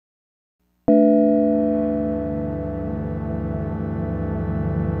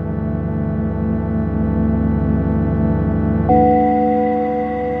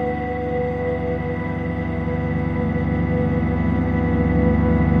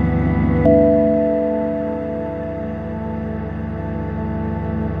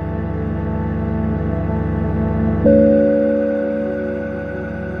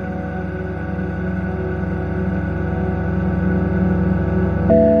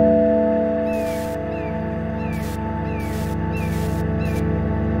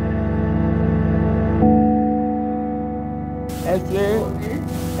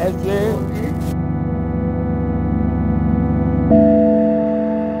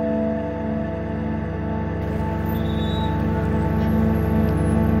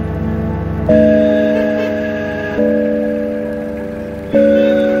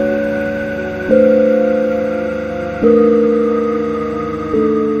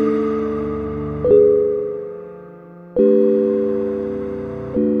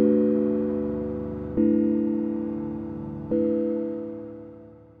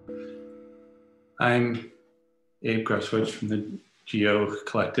Gresswich from the Geo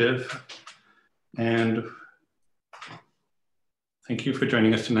Collective, and thank you for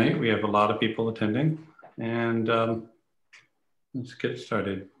joining us tonight. We have a lot of people attending, and let's get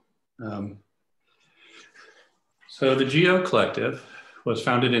started. So the Geo Collective was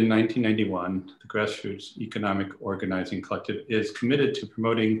founded in 1991. The grassroots economic organizing collective is committed to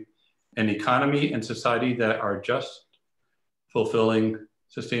promoting an economy and society that are just, fulfilling,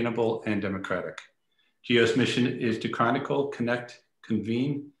 sustainable, and democratic. GEO's mission is to chronicle, connect,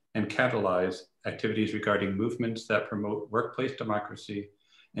 convene, and catalyze activities regarding movements that promote workplace democracy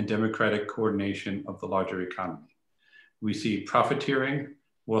and democratic coordination of the larger economy. We see profiteering,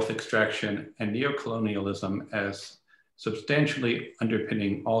 wealth extraction, and neocolonialism as substantially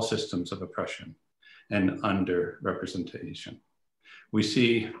underpinning all systems of oppression and underrepresentation. We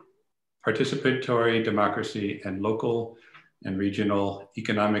see participatory democracy and local and regional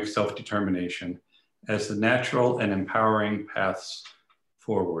economic self-determination as the natural and empowering paths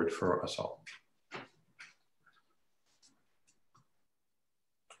forward for us all.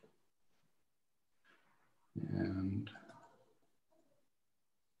 And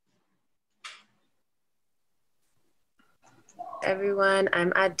everyone,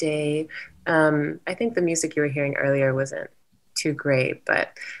 I'm Ade. I think the music you were hearing earlier wasn't too great,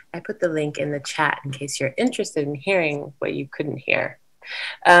 but I put the link in the chat in case you're interested in hearing what you couldn't hear.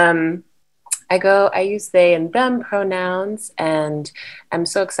 I use they and them pronouns, and I'm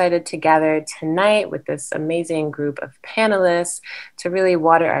so excited to gather tonight with this amazing group of panelists to really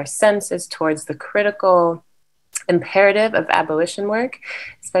water our senses towards the critical imperative of abolition work,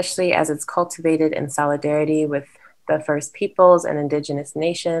 especially as it's cultivated in solidarity with the First Peoples and Indigenous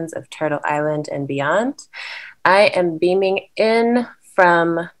nations of Turtle Island and beyond. I am beaming in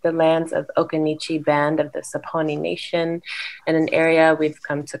from the lands of Occaneechi Band of the Saponi Nation in an area we've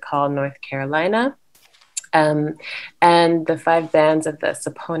come to call North Carolina. And the 5 bands of the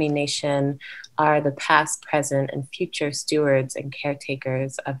Saponi Nation are the past, present, and future stewards and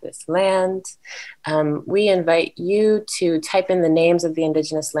caretakers of this land. We invite you to type in the names of the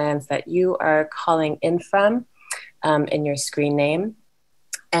Indigenous lands that you are calling in from in your screen name.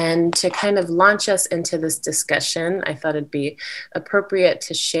 And to kind of launch us into this discussion, I thought it'd be appropriate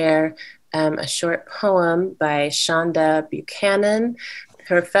to share a short poem by Shonda Buchanan,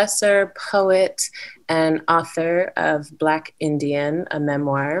 professor, poet, and author of Black Indian, a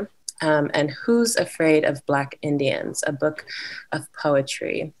memoir, and Who's Afraid of Black Indians, a book of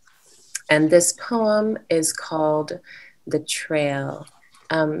poetry. And this poem is called The Trail.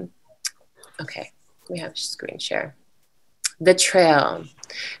 Okay, we have screen share. The trail.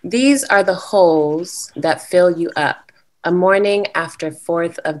 These are the holes that fill you up. A morning after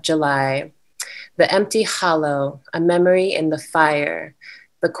 4th of July. The empty hollow, a memory in the fire.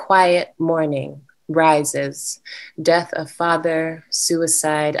 The quiet morning rises. Death of father,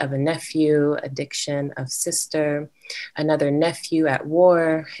 suicide of a nephew, addiction of sister, another nephew at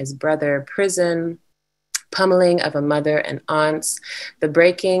war, his brother prison, pummeling of a mother and aunts, the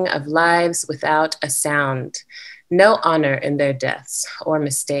breaking of lives without a sound. No honor in their deaths or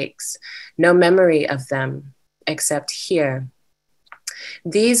mistakes, no memory of them, except here.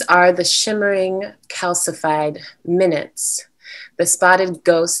 These are the shimmering, calcified minutes, the spotted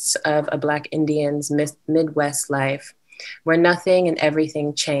ghosts of a Black Indian's Midwest life, where nothing and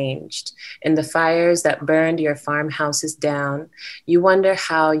everything changed. In the fires that burned your farmhouses down, you wonder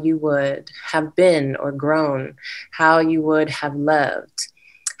how you would have been or grown, how you would have loved,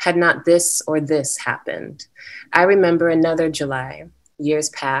 had not this or this happened. I remember another July, years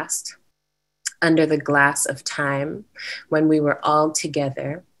past, under the glass of time, when we were all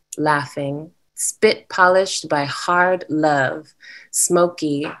together, laughing, spit polished by hard love,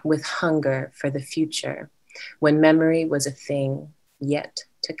 smoky with hunger for the future, when memory was a thing yet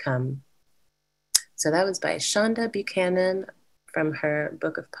to come. So that was by Shonda Buchanan from her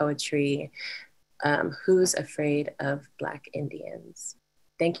book of poetry, Who's Afraid of Black Indians?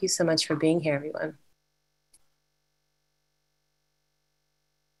 Thank you so much for being here, everyone.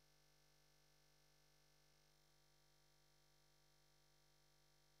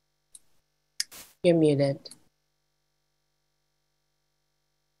 You're muted.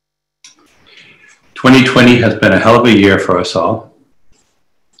 2020 has been a hell of a year for us all.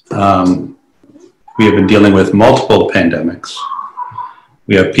 We have been dealing with multiple pandemics.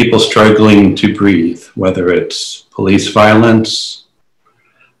 We have people struggling to breathe, whether it's police violence,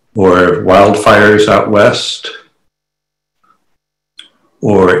 or wildfires out west,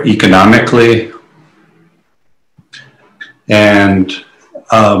 or economically, and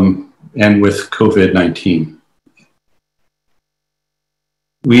with COVID-19.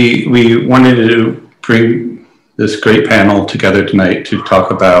 We wanted to bring this great panel together tonight to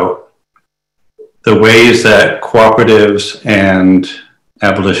talk about the ways that cooperatives and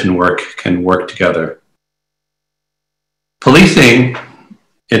abolition work can work together. Policing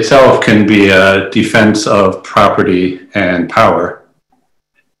itself can be a defense of property and power,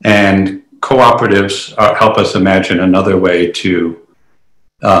 and cooperatives help us imagine another way to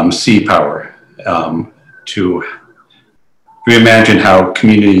see power, to reimagine how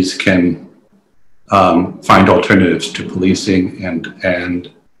communities can find alternatives to policing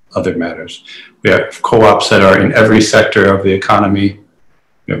and other matters. We have co-ops that are in every sector of the economy.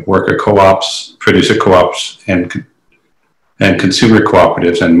 We have worker co-ops, producer co-ops, and consumer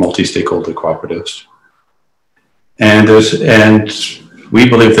cooperatives and multi-stakeholder cooperatives. And we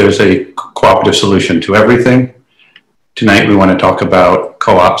believe there's a cooperative solution to everything. Tonight we want to talk about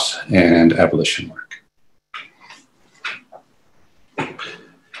co-ops and abolition work.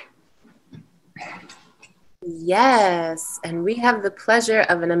 Yes, and we have the pleasure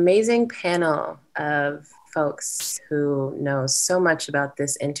of an amazing panel of folks who know so much about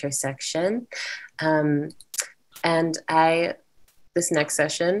this intersection. And this next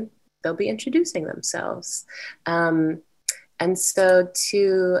session, they'll be introducing themselves. And so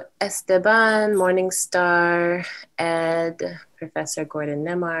to Esteban, Morningstar, Ed, Professor Gordon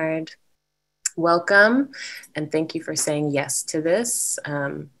Nemard, welcome, and thank you for saying yes to this.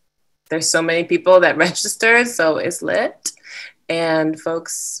 There's so many people that registered, so it's lit. And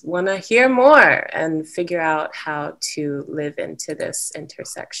folks want to hear more and figure out how to live into this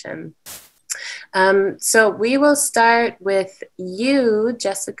intersection. So we will start with you,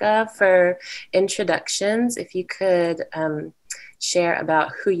 Jessica, for introductions. If you could share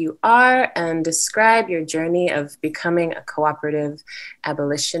about who you are and describe your journey of becoming a cooperative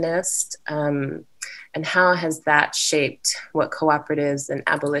abolitionist. And how has that shaped what cooperatives and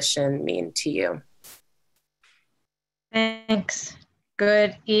abolition mean to you? Thanks.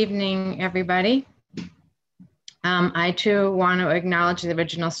 Good evening, everybody. I too want to acknowledge the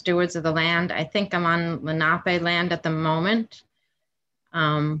original stewards of the land. I think I'm on Lenape land at the moment.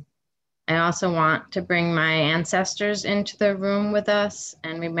 I also want to bring my ancestors into the room with us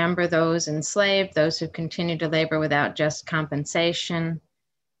and remember those enslaved, those who continue to labor without just compensation,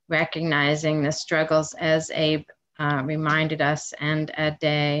 recognizing the struggles as Abe reminded us, and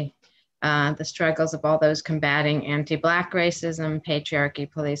Ade, the struggles of all those combating anti-Black racism, patriarchy,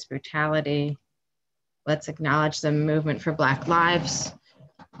 police brutality. Let's acknowledge the movement for Black lives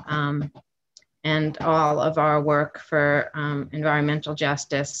and all of our work for environmental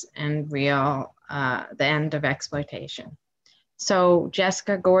justice and the end of exploitation. So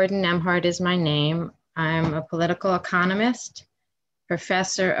Jessica Gordon Nemhard is my name. I'm a political economist,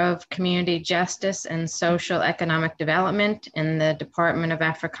 professor of community justice and social economic development in the Department of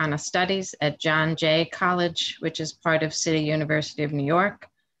Africana Studies at John Jay College, which is part of City University of New York.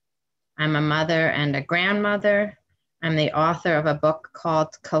 I'm a mother and a grandmother. I'm the author of a book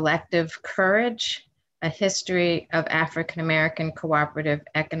called Collective Courage, A History of African-American Cooperative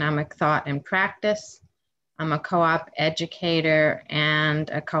Economic Thought and Practice. I'm a co-op educator and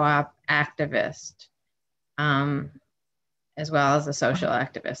a co-op activist, as well as a social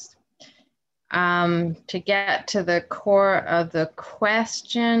activist. To get to the core of the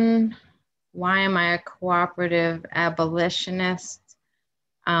question, why am I a cooperative abolitionist?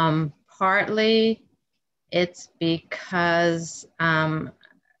 Partly it's because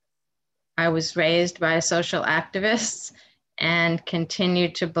I was raised by social activists and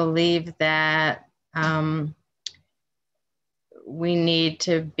continue to believe that we need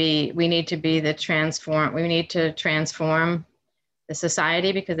to transform the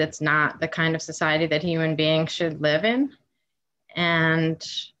society, because it's not the kind of society that human beings should live in. And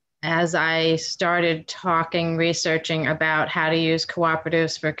as I started researching about how to use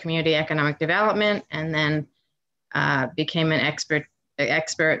cooperatives for community economic development, and then became an expert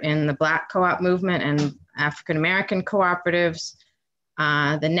in the Black co-op movement and African-American cooperatives,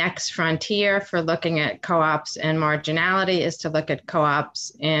 the next frontier for looking at co-ops and marginality is to look at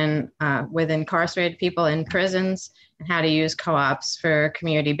co-ops with incarcerated people in prisons, and how to use co-ops for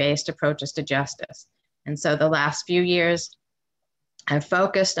community-based approaches to justice. And so the last few years, I've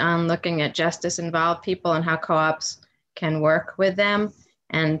focused on looking at justice-involved people and how co-ops can work with them,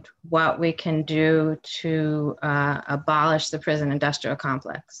 and what we can do to abolish the prison industrial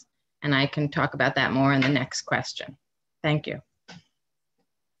complex. And I can talk about that more in the next question. Thank you.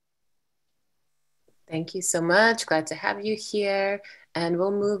 Thank you so much. Glad to have you here. And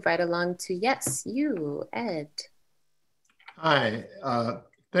we'll move right along to, yes, you, Ed. Hi,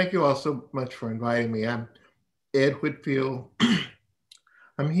 thank you all so much for inviting me. I'm Ed Whitfield.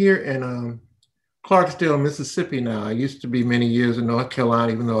 I'm here in Clarksdale, Mississippi now. I used to be many years in North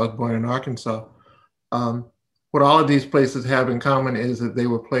Carolina, even though I was born in Arkansas. What all of these places have in common is that they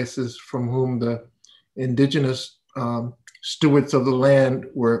were places from whom the indigenous stewards of the land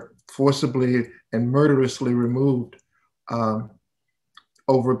were forcibly and murderously removed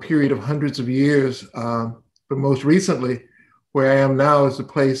over a period of hundreds of years. But most recently, where I am now is a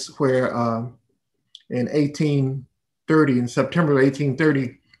place where in 1830, in September of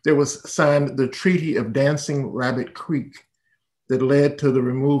 1830, there was signed the Treaty of Dancing Rabbit Creek that led to the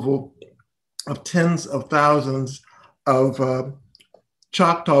removal of tens of thousands of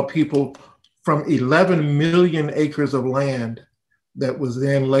Choctaw people from 11 million acres of land that was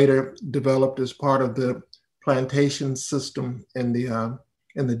then later developed as part of the plantation system in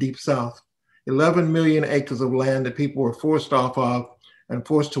the Deep South. 11 million acres of land that people were forced off of and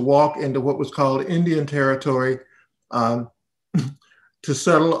forced to walk into what was called Indian territory to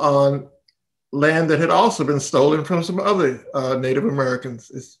settle on land that had also been stolen from some other Native Americans.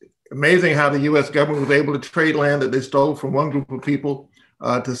 It's amazing how the US government was able to trade land that they stole from one group of people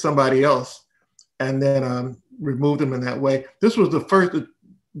to somebody else and then remove them in that way. This was the first,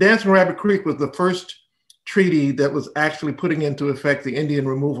 Dancing Rabbit Creek was the first treaty that was actually putting into effect the Indian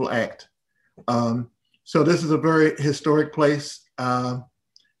Removal Act. So this is a very historic place. And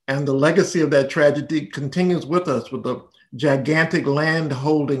the legacy of that tragedy continues with us with the gigantic land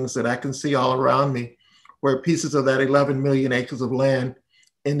holdings that I can see all around me, where pieces of that 11 million acres of land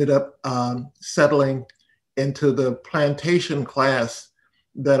ended up settling into the plantation class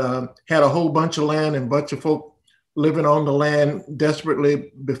that had a whole bunch of land and a bunch of folk living on the land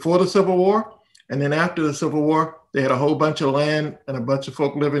desperately before the Civil War. And then after the Civil War, they had a whole bunch of land and a bunch of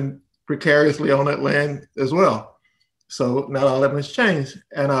folk living precariously on that land as well. So not all that much changed.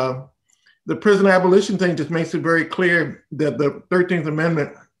 And the prison abolition thing just makes it very clear that the 13th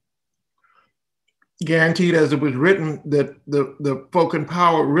Amendment guaranteed as it was written that the folk in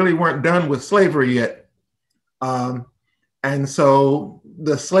power really weren't done with slavery yet. And so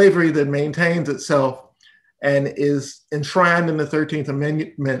the slavery that maintains itself and is enshrined in the 13th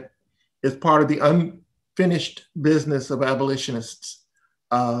Amendment is part of the unfinished business of abolitionists.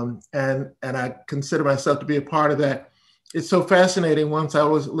 And I consider myself to be a part of that. It's so fascinating. Once I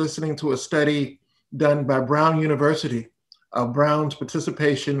was listening to a study done by Brown University of Brown's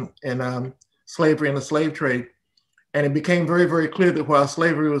participation in slavery and the slave trade. And it became very, very clear that while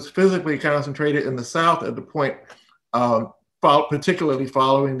slavery was physically concentrated in the South at the point, particularly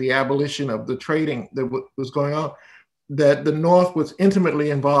following the abolition of the trading that was going on, that the North was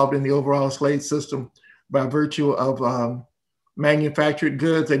intimately involved in the overall slave system by virtue of manufactured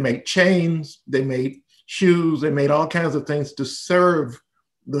goods. They made chains, they made shoes, they made all kinds of things to serve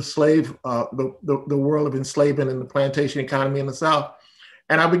the slave, the world of enslavement and the plantation economy in the South.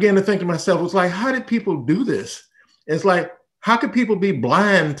 And I began to think to myself, it's like, how did people do this? It's like, how could people be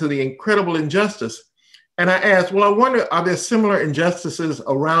blind to the incredible injustice? And I asked, well, I wonder, are there similar injustices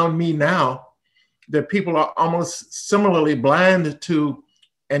around me now that people are almost similarly blind to?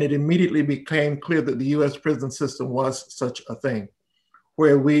 And it immediately became clear that the US prison system was such a thing,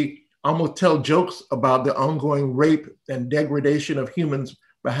 where we almost tell jokes about the ongoing rape and degradation of humans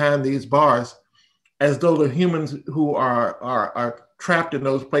behind these bars, as though the humans who are trapped in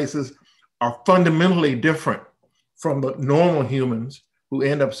those places are fundamentally different from the normal humans who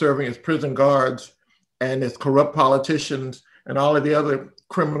end up serving as prison guards and as corrupt politicians and all of the other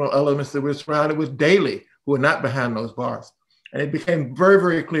criminal elements that we're surrounded with daily who are not behind those bars. And it became very,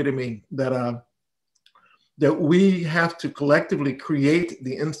 very clear to me that that we have to collectively create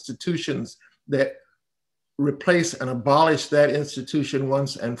the institutions that replace and abolish that institution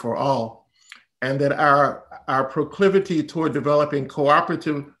once and for all. And that our proclivity toward developing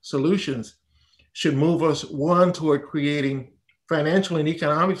cooperative solutions should move us, one, toward creating financial and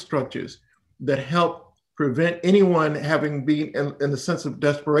economic structures that help prevent anyone having been in the sense of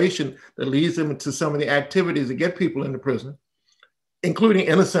desperation that leads them to some of the activities that get people into prison, including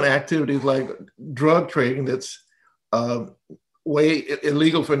innocent activities like drug trading that's way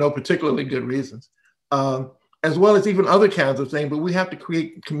illegal for no particularly good reasons, as well as even other kinds of things. But we have to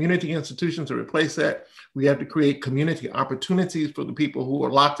create community institutions to replace that. We have to create community opportunities for the people who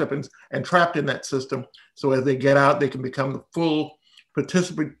are locked up and trapped in that system. So as they get out, they can become the full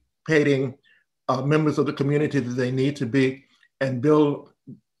participating members of the community that they need to be and build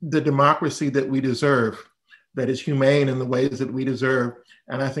the democracy that we deserve, that is humane in the ways that we deserve.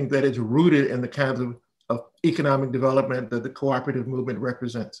 And I think that it's rooted in the kinds of economic development that the cooperative movement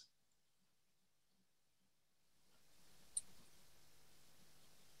represents.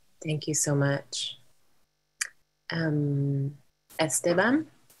 Thank you so much. Esteban?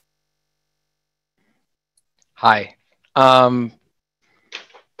 Hi. I'm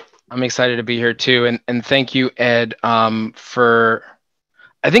excited to be here too. And thank you, Ed, for,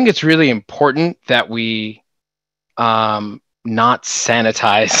 I think it's really important that we not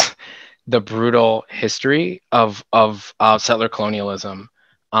sanitize the brutal history of settler colonialism.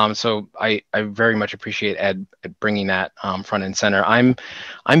 So I very much appreciate Ed bringing that front and center. I'm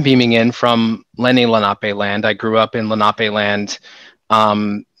beaming in from Lenni Lenape land. I grew up in Lenape land,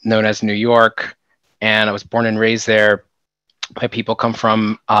 known as New York, and I was born and raised there. My people come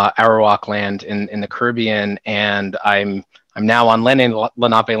from Arawak land in the Caribbean, and I'm now on Lenni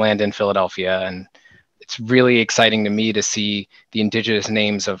Lenape land in Philadelphia, and it's really exciting to me to see the indigenous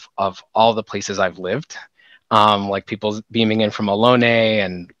names of all the places I've lived, like people beaming in from Ohlone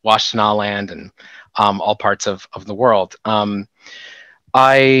and Washtenaw land and all parts of the world.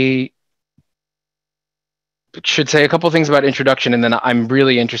 I should say a couple things about introduction, and then I'm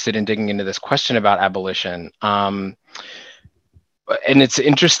really interested in digging into this question about abolition. And it's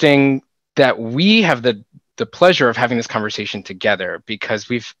interesting that we have the pleasure of having this conversation together, because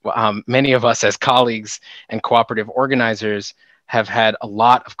we've, many of us as colleagues and cooperative organizers have had a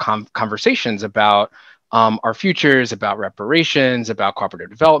lot of conversations about our futures, about reparations, about cooperative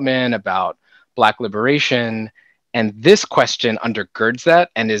development, about Black liberation. And this question undergirds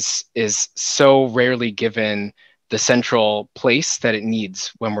that and is so rarely given the central place that it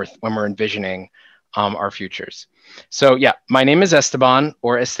needs when we're envisioning our futures. So yeah, my name is Esteban,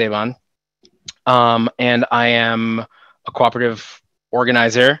 or Esteban. And I am a cooperative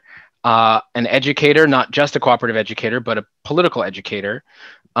organizer, an educator, not just a cooperative educator, but a political educator.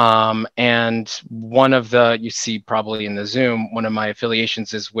 And one of the, you see probably in the Zoom, one of my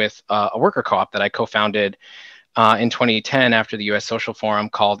affiliations is with a worker co-op that I co-founded in 2010 after the US Social Forum,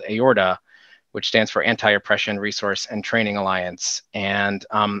 called AORTA, which stands for Anti-Oppression Resource and Training Alliance. And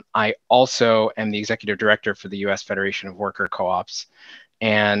I also am the executive director for the US Federation of Worker Co-ops.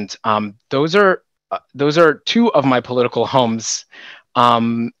 And those are two of my political homes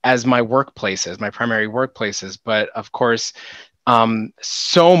as my workplaces, my primary workplaces. But of course,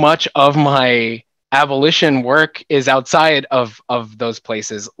 so much of my abolition work is outside of those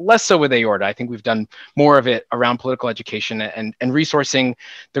places, less so with AORTA. I think we've done more of it around political education and resourcing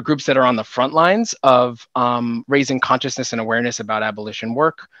the groups that are on the front lines of raising consciousness and awareness about abolition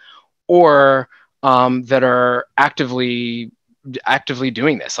work, or that are actively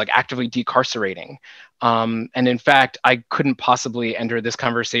doing this, like actively decarcerating. And in fact, I couldn't possibly enter this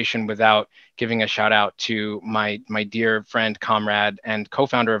conversation without giving a shout out to my dear friend, comrade, and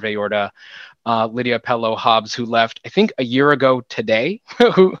co-founder of AORTA, Lydia Pello-Hobbs, who left, I think, a year ago today,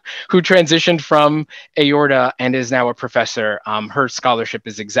 who transitioned from AORTA and is now a professor. Her scholarship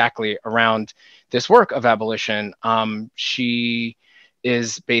is exactly around this work of abolition. She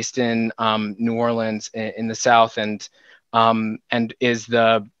is based in New Orleans in the South, and is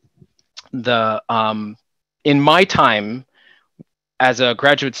in my time as a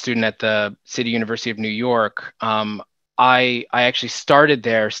graduate student at the City University of New York, I actually started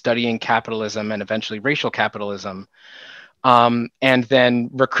there studying capitalism and eventually racial capitalism, and then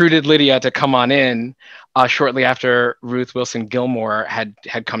recruited Lydia to come on in shortly after Ruth Wilson Gilmore had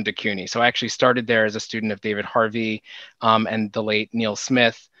come to CUNY. So I actually started there as a student of David Harvey and the late Neil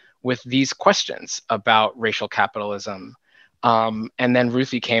Smith, with these questions about racial capitalism. And then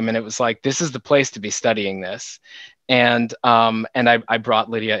Ruthie came, and it was like, this is the place to be studying this. And I brought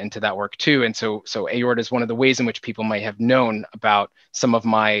Lydia into that work too. And so AORTA is one of the ways in which people might have known about some of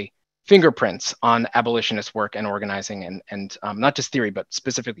my fingerprints on abolitionist work and organizing, and not just theory, but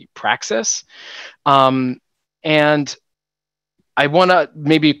specifically praxis. And I want to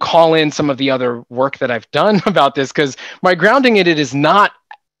maybe call in some of the other work that I've done about this, because my grounding in it is not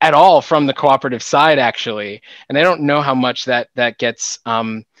at all from the cooperative side, actually. And I don't know how much that gets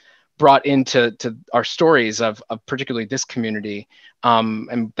brought into our stories of particularly this community.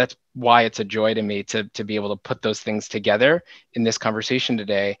 And that's why it's a joy to me to be able to put those things together in this conversation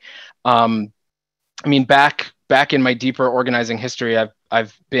today. I mean, back in my deeper organizing history,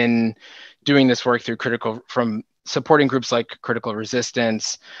 I've been doing this work through from supporting groups like Critical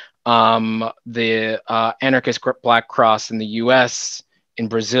Resistance, the Anarchist Black Cross in the US, in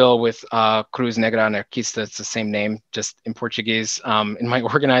Brazil with Cruz Negra Anarquista, it's the same name, just in Portuguese, in my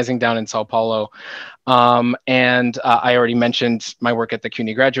organizing down in Sao Paulo. And I already mentioned my work at the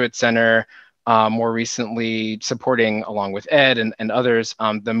CUNY Graduate Center, more recently supporting, along with Ed and others,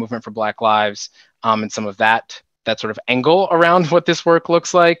 the Movement for Black Lives, and some of that sort of angle around what this work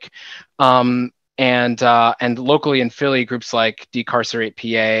looks like. And locally in Philly, groups like Decarcerate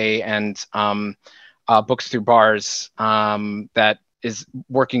PA and Books Through Bars that is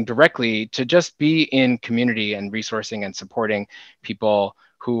working directly to just be in community and resourcing and supporting people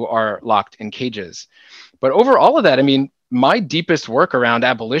who are locked in cages. But over all of that, I mean, my deepest work around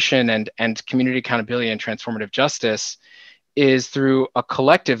abolition and community accountability and transformative justice is through a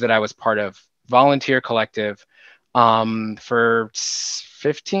collective that I was part of, volunteer collective, for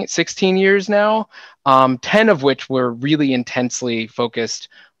 16 years now, 10 of which were really intensely focused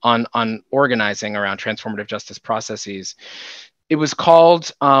on organizing around transformative justice processes. It was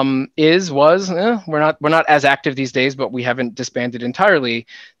called, we're not as active these days, but we haven't disbanded entirely,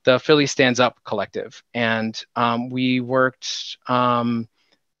 the Philly Stands Up Collective. And we worked,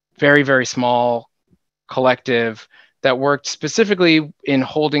 very, very small collective that worked specifically in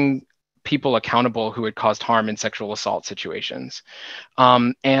holding people accountable who had caused harm in sexual assault situations.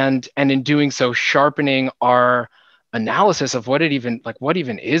 And in doing so, sharpening our analysis of what even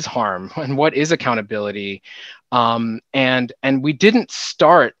is harm and what is accountability. And we didn't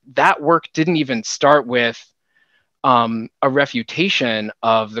start, that work didn't even start with a refutation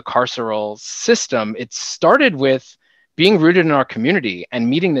of the carceral system. It started with being rooted in our community and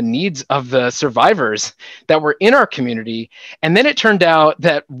meeting the needs of the survivors that were in our community. And then it turned out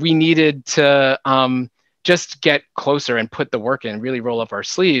that we needed to just get closer and put the work in, really roll up our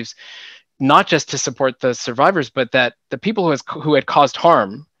sleeves, not just to support the survivors, but that the people who had caused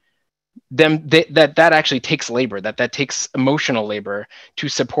harm, that actually takes labor, that takes emotional labor to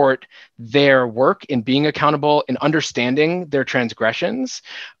support their work in being accountable, in understanding their transgressions,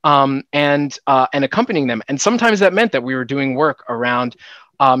 and accompanying them. And sometimes that meant that we were doing work around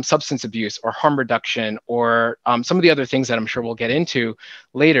substance abuse or harm reduction or some of the other things that I'm sure we'll get into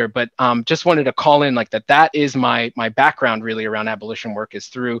later. But just wanted to call in that is my background really around abolition work, is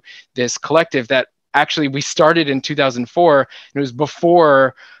through this collective that actually we started in 2004. And it was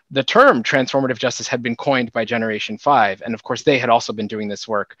before the term transformative justice had been coined by Generation 5. And of course, they had also been doing this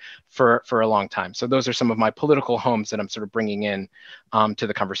work for a long time. So those are some of my political homes that I'm sort of bringing in to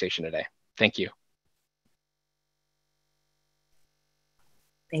the conversation today. Thank you.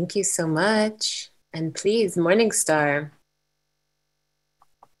 Thank you so much. And please, Morningstar.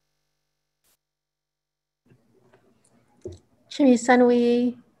 Shimi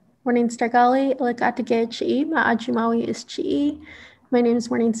Sanwi, Morningstar Gali, Ilagatage Chi, Ma'ajumawi is Chi. My name is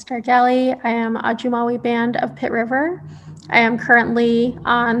Morningstar Gali. I am Ajumawi Band of Pit River. I am currently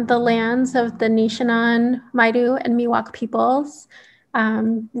on the lands of the Nishanan, Maidu, and Miwok peoples.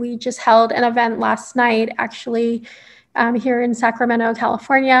 We just held an event last night, actually, here in Sacramento,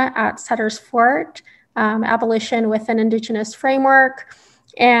 California at Sutter's Fort, Abolition with an Indigenous Framework.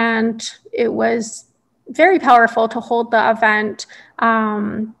 And it was very powerful to hold the event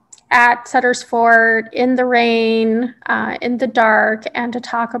at Sutter's Fort in the rain, in the dark, and to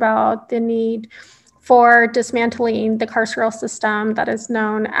talk about the need for dismantling the carceral system that is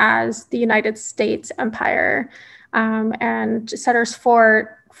known as the United States Empire. And Sutter's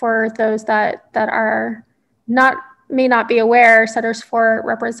Fort, for those that are may not be aware, Sutter's Fort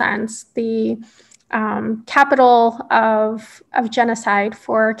represents the capital of genocide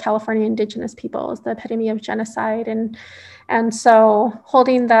for California Indigenous peoples, the epitome of genocide. And so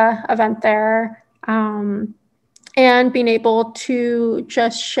holding the event there and being able to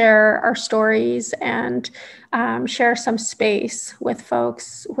just share our stories and share some space with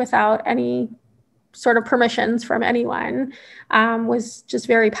folks without any sort of permissions from anyone was just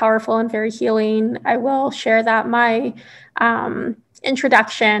very powerful and very healing. I will share that my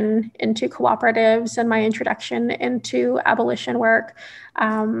introduction into cooperatives and my introduction into abolition work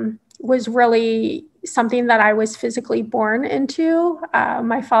was really something that I was physically born into.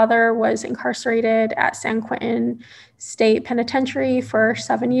 My father was incarcerated at San Quentin State Penitentiary for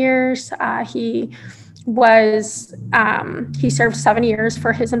 7 years. He served 7 years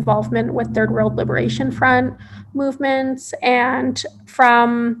for his involvement with Third World Liberation Front movements. And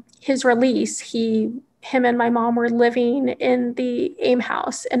from his release, him and my mom were living in the AIM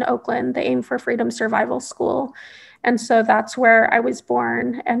house in Oakland, the AIM for Freedom Survival School. And so that's where I was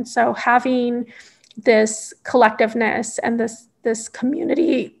born. And so having this collectiveness and this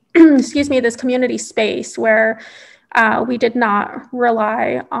community, this community space where we did not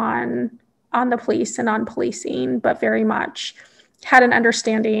rely on the police and on policing, but very much had an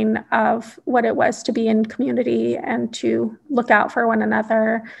understanding of what it was to be in community and to look out for one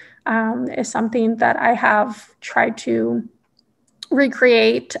another, is something that I have tried to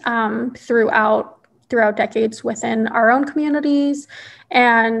recreate throughout decades within our own communities,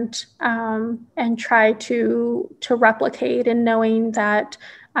 and try to replicate in knowing that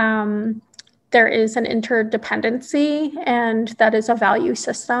there is an interdependency, and that is a value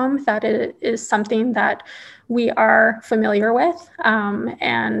system, that it is something that we are familiar with,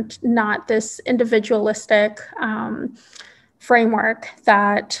 and not this individualistic framework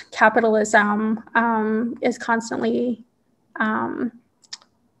that capitalism is constantly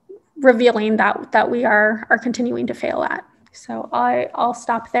revealing that we are continuing to fail at. So I'll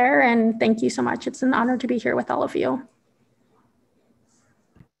stop there, and thank you so much. It's an honor to be here with all of you.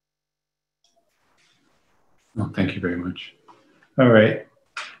 Well, thank you very much. All right.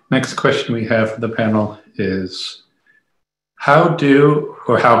 Next question we have for the panel is, how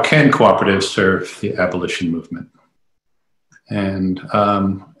can cooperatives serve the abolition movement? And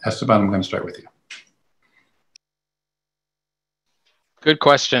Esteban, I'm going to start with you. Good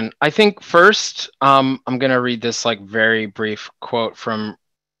question. I think first, I'm going to read this very brief quote from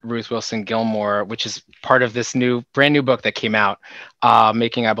Ruth Wilson Gilmore, which is part of this brand new book that came out,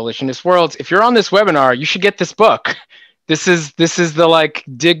 Making Abolitionist Worlds. If you're on this webinar, you should get this book. This is the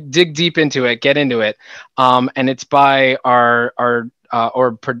dig deep into it, get into it, and it's by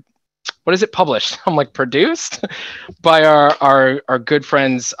what is it published? I'm produced by our good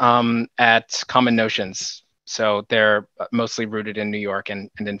friends at Common Notions. So they're mostly rooted in New York and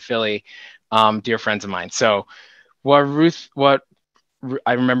in Philly, dear friends of mine. So I have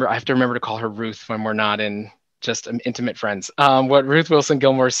to remember to call her Ruth when we're not in just intimate friends. What Ruth Wilson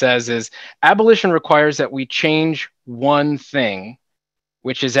Gilmore says is, abolition requires that we change one thing,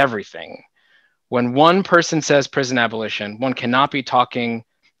 which is everything. When one person says prison abolition, one cannot be talking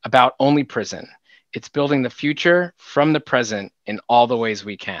about only prison. It's building the future from the present in all the ways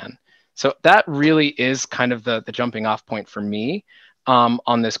we can. So that really is kind of the jumping off point for me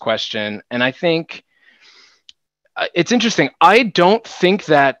on this question. And I think it's interesting. I don't think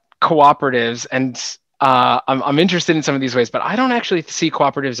that cooperatives, and I'm interested in some of these ways, but I don't actually see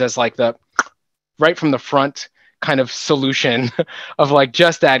cooperatives as the right from the front kind of solution of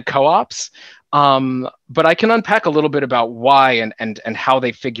just add co-ops. But I can unpack a little bit about why and how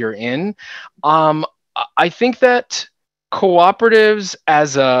they figure in. I think that cooperatives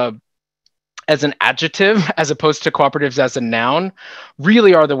as an adjective, as opposed to cooperatives as a noun,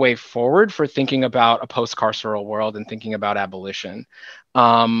 really are the way forward for thinking about a post-carceral world and thinking about abolition.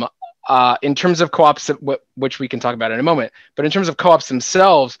 In terms of co-ops, which we can talk about in a moment, but in terms of co-ops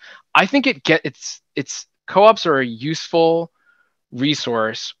themselves, I think it's co-ops are a useful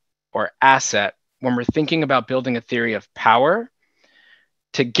resource or asset when we're thinking about building a theory of power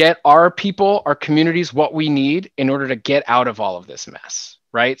to get our people, our communities, what we need in order to get out of all of this mess,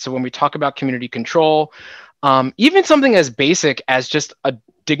 right? So when we talk about community control, even something as basic as just a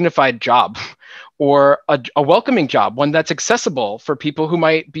dignified job or a welcoming job, one that's accessible for people who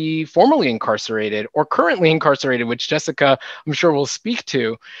might be formerly incarcerated or currently incarcerated, which Jessica, I'm sure, will speak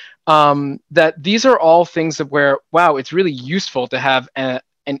to, that these are all things of where, wow, it's really useful to have an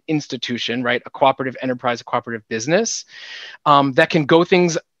institution, right? A cooperative enterprise, a cooperative business that can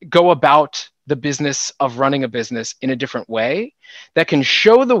go about the business of running a business in a different way, that can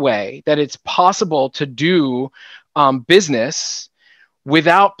show the way that it's possible to do business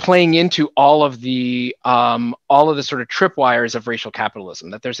without playing into all of the sort of tripwires of racial capitalism,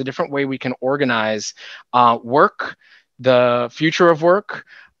 that there's a different way we can organize work, the future of work,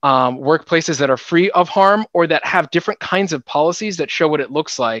 workplaces that are free of harm or that have different kinds of policies that show what it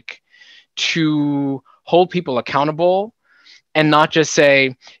looks like to hold people accountable and not just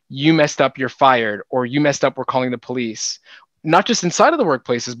say, you messed up, you're fired, or you messed up, we're calling the police. Not just inside of the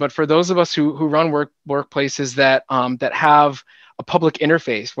workplaces, but for those of us who run workplaces that have a public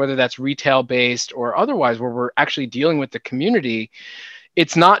interface, whether that's retail-based or otherwise, where we're actually dealing with the community,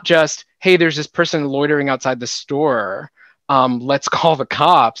 it's not just, hey, there's this person loitering outside the store, let's call the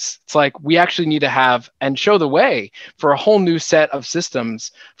cops. It's we actually need to have and show the way for a whole new set of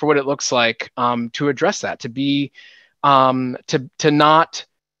systems for what it looks like to address that, to be to not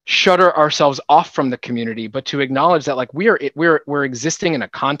shutter ourselves off from the community, but to acknowledge that we're existing in a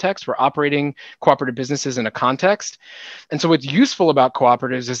context, we're operating cooperative businesses in a context. And so what's useful about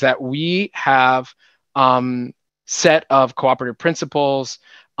cooperatives is that we have set of cooperative principles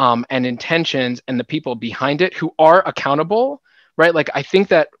and intentions and the people behind it who are accountable, right? I think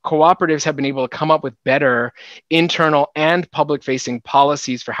that cooperatives have been able to come up with better internal and public-facing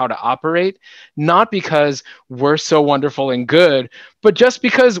policies for how to operate, not because we're so wonderful and good, but just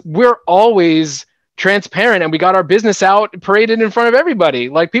because we're always transparent and we got our business out paraded in front of everybody.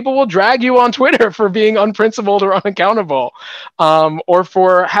 People will drag you on Twitter for being unprincipled or unaccountable, or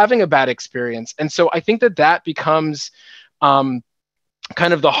for having a bad experience. And so I think that becomes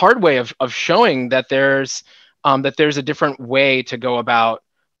kind of the hard way of showing that there's a different way to go about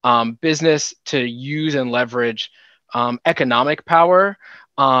business, to use and leverage economic power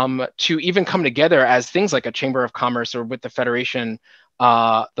to even come together as things like a Chamber of Commerce or with the Federation,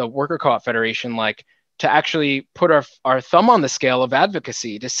 the Worker Co-op Federation, like to actually put our thumb on the scale of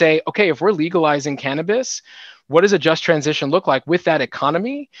advocacy to say, okay, if we're legalizing cannabis, what does a just transition look like with that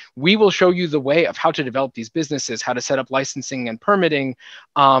economy? We will show you the way of how to develop these businesses, how to set up licensing and permitting,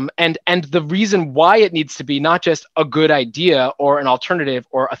 and the reason why it needs to be not just a good idea or an alternative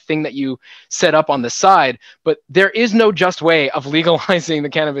or a thing that you set up on the side, but there is no just way of legalizing the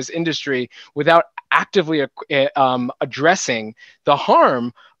cannabis industry without actively addressing the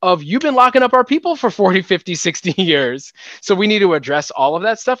harm of you've been locking up our people for 40, 50, 60 years. So we need to address all of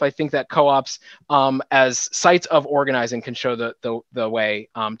that stuff. I think that co-ops as sites of organizing can show the way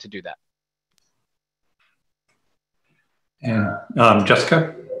to do that. And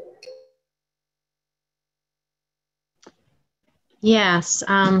Jessica? Yes,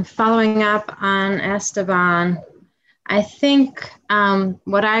 following up on Esteban, I think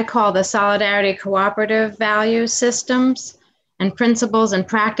what I call the solidarity cooperative value systems and principles and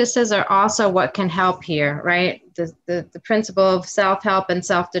practices are also what can help here, right? The principle of self-help and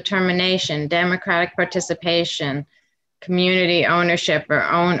self-determination, democratic participation, community ownership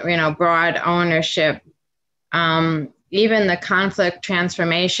or broad ownership, even the conflict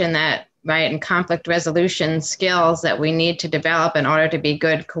transformation and conflict resolution skills that we need to develop in order to be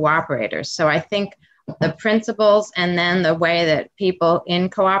good cooperators. So I think the principles and then the way that people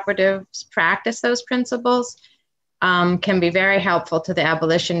in cooperatives practice those principles can be very helpful to the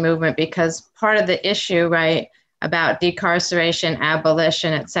abolition movement, because part of the issue, right, about decarceration,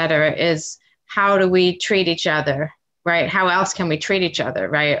 abolition, et cetera, is how do we treat each other, right? How else can we treat each other,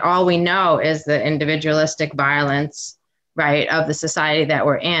 right? All we know is the individualistic violence, right, of the society that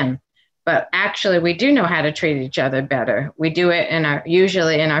we're in. But actually, we do know how to treat each other better. We do it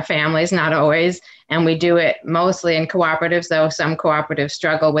usually in our families, not always, and we do it mostly in cooperatives, though some cooperatives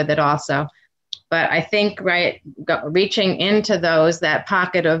struggle with it also. But I think, right, reaching into that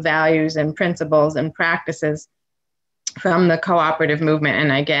pocket of values and principles and practices from the cooperative movement,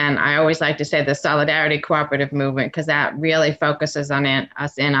 and again, I always like to say the solidarity cooperative movement, because that really focuses on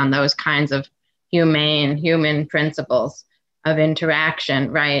us on those kinds of human principles of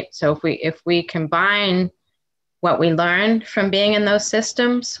interaction, right? So if we combine what we learned from being in those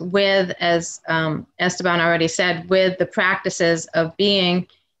systems with, as Esteban already said, with the practices of being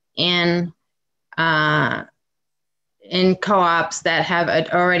in co-ops that have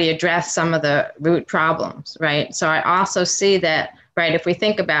already addressed some of the root problems, right? So I also see that, right, if we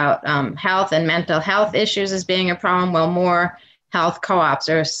think about health and mental health issues as being a problem, well, more health co-ops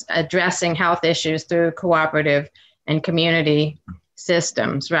are addressing health issues through cooperative and community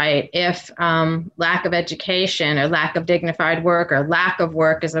systems, right? If lack of education or lack of dignified work or lack of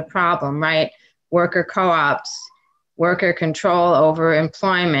work is a problem, right? Worker co-ops, worker control over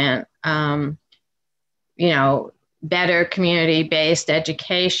employment, better community-based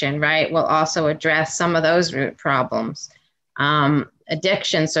education, right, will also address some of those root problems.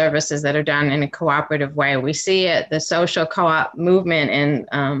 Addiction services that are done in a cooperative way. We see it, the social co-op movement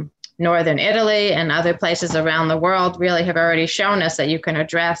in Northern Italy and other places around the world really have already shown us that you can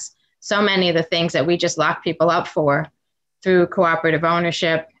address so many of the things that we just lock people up for through cooperative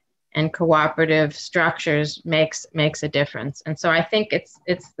ownership, and cooperative structures makes a difference. And so I think it's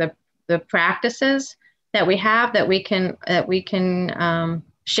the practices that we have that we can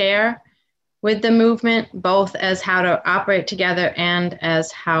share with the movement, both as how to operate together and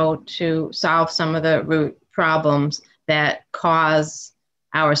as how to solve some of the root problems that cause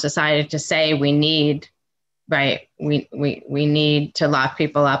our society to say we need, right, we need to lock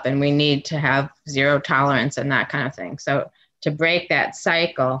people up and we need to have zero tolerance and that kind of thing. So to break that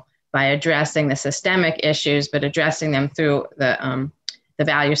cycle by addressing the systemic issues, but addressing them through the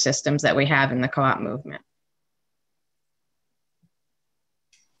value systems that we have in the co-op movement.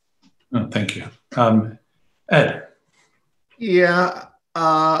 Oh, thank you. Ed. Yeah,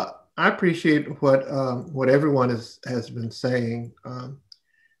 I appreciate what everyone has been saying.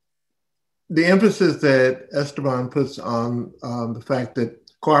 The emphasis that Esteban puts on the fact that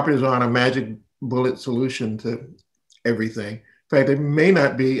cooperatives aren't a magic bullet solution to everything. In fact, they may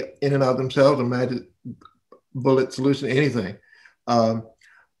not be in and of themselves a magic bullet solution to anything,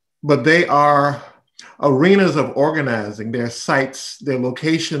 but they are arenas of organizing. They're sites, they're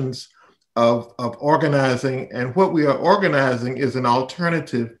locations of organizing, and what we are organizing is an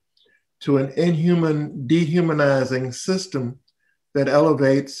alternative to an inhuman, dehumanizing system that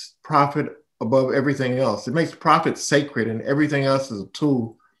elevates profit above everything else. It makes profit sacred, and everything else is a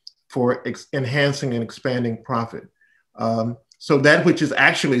tool for enhancing and expanding profit. So that which is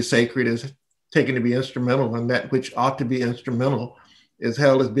actually sacred is taken to be instrumental, and that which ought to be instrumental is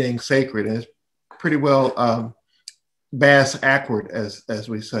held as being sacred, and it's pretty well bass ackward, as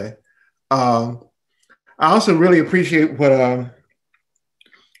we say. I also really appreciate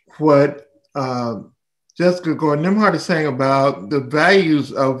what Jessica Gordon-Nimhart is saying about the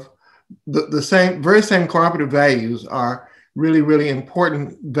values of the very same cooperative values are really, really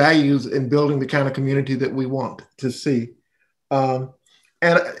important values in building the kind of community that we want to see. And,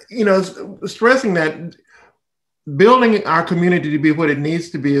 you know, stressing that building our community to be what it needs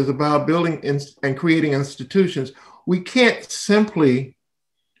to be is about building and creating institutions. We can't simply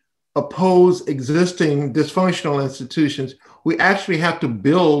oppose existing dysfunctional institutions. We actually have to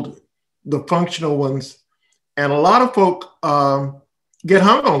build the functional ones. And a lot of folk get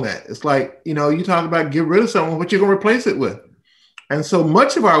hung on that. It's like, you know, you talk about get rid of someone, what you're going to replace it with. And so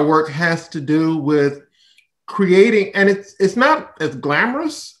much of our work has to do with creating, and it's not as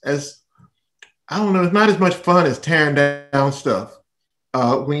glamorous as, I don't know, it's not as much fun as tearing down stuff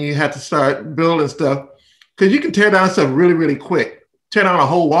when you have to start building stuff, because you can tear down stuff really, really quick, tear down a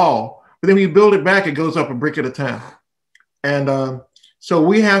whole wall, but then when you build it back, it goes up a brick at a time. And so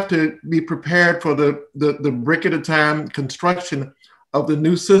we have to be prepared for the brick at a time construction of the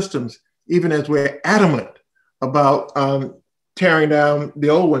new systems, even as we're adamant about tearing down the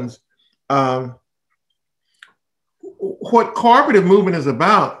old ones. What cooperative movement is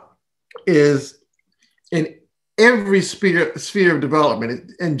about is in every sphere of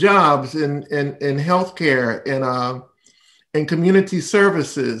development, in jobs, in healthcare, in community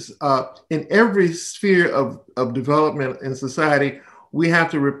services, in every sphere of development in society, we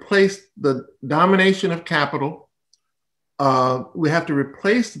have to replace the domination of capital. We have to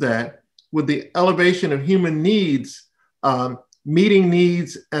replace that with the elevation of human needs, meeting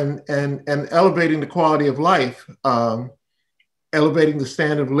needs and elevating the quality of life, elevating the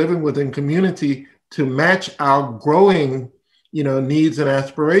standard of living within community to match our growing, you know, needs and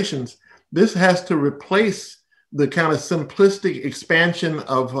aspirations. This has to replace the kind of simplistic expansion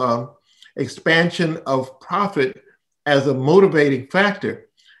of profit as a motivating factor.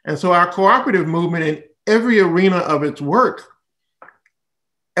 And so our cooperative movement in every arena of its work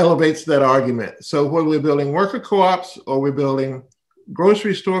elevates that argument. So whether we're building worker co-ops, or we're building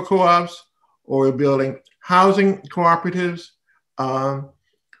grocery store co-ops, or we're building housing cooperatives,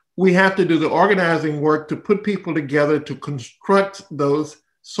 we have to do the organizing work to put people together to construct those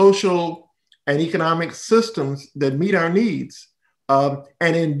social and economic systems that meet our needs. And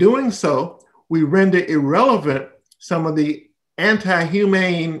in doing so, we render irrelevant some of the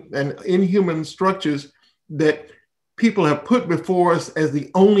anti-humane and inhuman structures that people have put before us as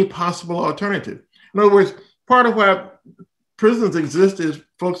the only possible alternative. In other words, part of why prisons exist is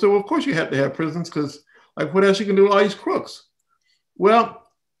folks say, well, of course you have to have prisons, because like what else you can do with all these crooks? Well,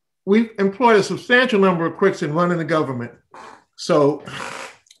 we've employed a substantial number of crooks in running the government. So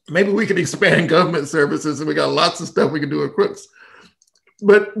maybe we could expand government services, and we got lots of stuff we can do with crooks.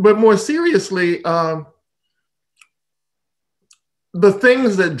 But more seriously, the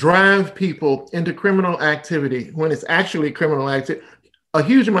things that drive people into criminal activity, when it's actually criminal activity, a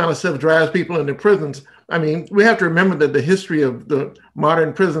huge amount of stuff drives people into prisons. I mean, we have to remember that the history of the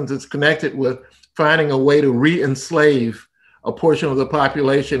modern prisons is connected with finding a way to re-enslave a portion of the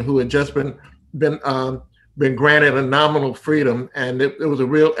population who had just been granted a nominal freedom. And it was a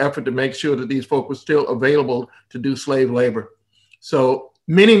real effort to make sure that these folk were still available to do slave labor. So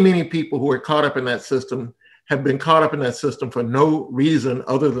many, many people who were caught up in that system have been caught up in that system for no reason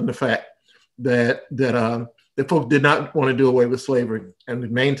other than the fact that folks did not want to do away with slavery and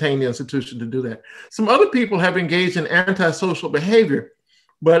maintain the institution to do that. Some other people have engaged in antisocial behavior,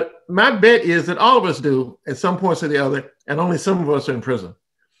 but my bet is that all of us do at some points or the other, and only some of us are in prison.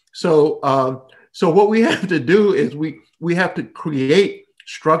 So what we have to do is we have to create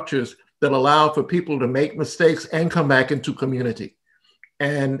structures that allow for people to make mistakes and come back into community.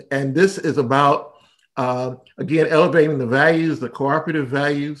 And this is about, again, elevating the values, the cooperative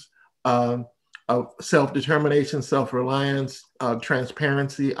values of self-determination, self-reliance,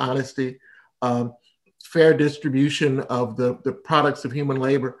 transparency, honesty, fair distribution of the products of human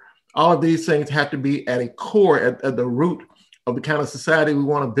labor. All of these things have to be at a core, at the root of the kind of society we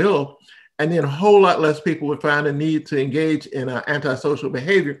want to build. And then a whole lot less people would find a need to engage in antisocial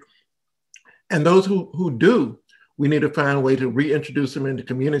behavior. And those who do, we need to find a way to reintroduce them into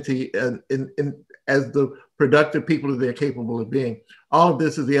community as the productive people that they're capable of being. All of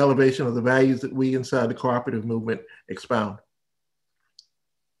this is the elevation of the values that we inside the cooperative movement expound.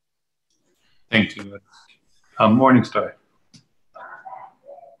 Thank you. Morningstar.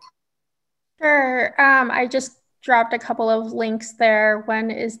 Sure. I just dropped a couple of links there. One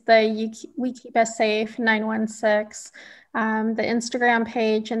is the We Keep Us Safe 916, the Instagram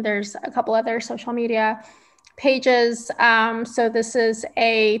page, and there's a couple other social media pages. So this is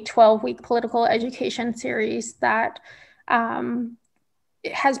a 12-week political education series that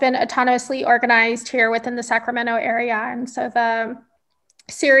has been autonomously organized here within the Sacramento area. And so the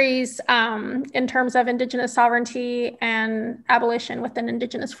series in terms of Indigenous sovereignty and abolition within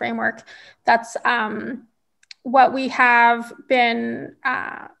Indigenous framework, that's what we have been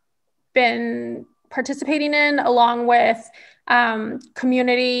participating in, along with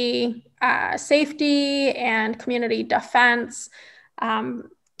community safety and community defense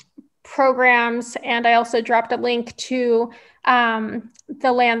programs. And I also dropped a link to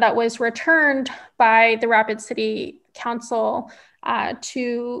the land that was returned by the Rapid City Council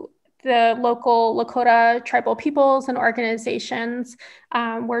to the local Lakota tribal peoples and organizations,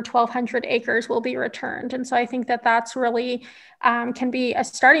 where 1,200 acres will be returned. And so I think that that's really can be a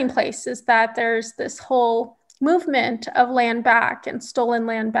starting place, is that there's this whole movement of land back and stolen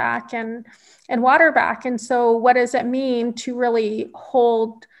land back and water back. And so what does it mean to really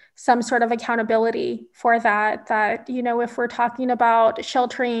hold some sort of accountability for that, you know, if we're talking about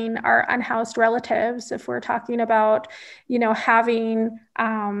sheltering our unhoused relatives, if we're talking about, you know, having,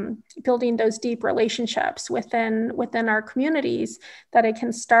 building those deep relationships within our communities, that it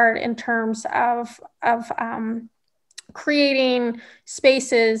can start in terms of creating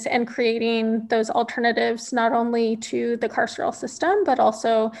spaces and creating those alternatives, not only to the carceral system, but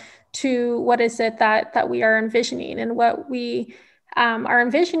also to what is it that we are envisioning. And what we are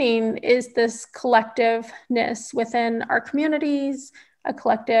envisioning is this collectiveness within our communities, a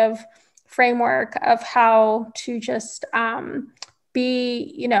collective framework of how to just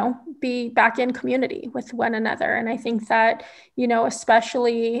be back in community with one another. And I think that, you know,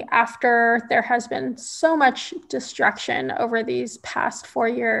 especially after there has been so much destruction over these past 4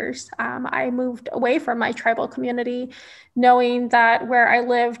 years, I moved away from my tribal community, knowing that where I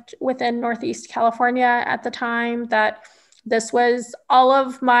lived within Northeast California at the time, that this was all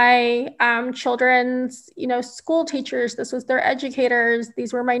of my children's, you know, school teachers. This was their educators.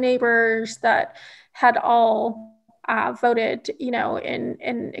 These were my neighbors that had all voted, you know,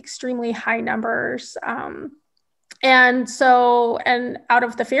 in extremely high numbers. And out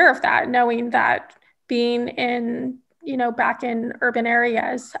of the fear of that, knowing that being in, you know, back in urban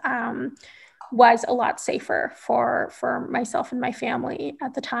areas was a lot safer for myself and my family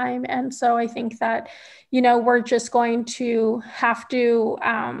at the time. And so I think that, you know, we're just going to have to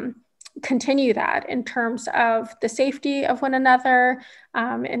continue that in terms of the safety of one another,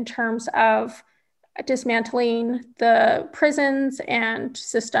 in terms of dismantling the prisons and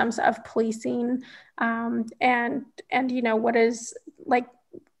systems of policing, and you know, what is, like,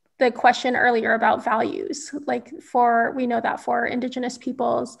 the question earlier about values, like we know that for Indigenous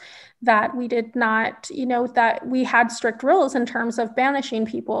peoples, that we did not, you know, that we had strict rules in terms of banishing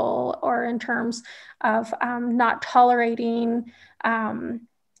people, or in terms of not tolerating,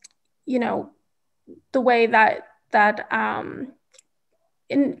 you know, the way that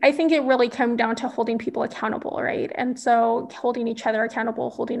and I think it really came down to holding people accountable, right? And so holding each other accountable,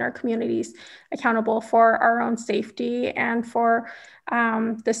 holding our communities accountable for our own safety and for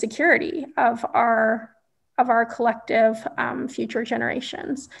the security of our collective future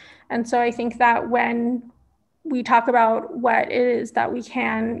generations. And so I think that when we talk about what it is that we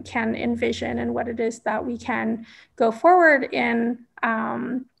can envision and what it is that we can go forward in,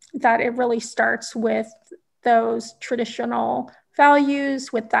 that it really starts with those traditional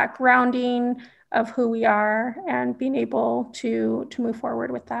values, with that grounding of who we are, and being able to move forward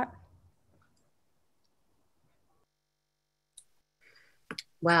with that.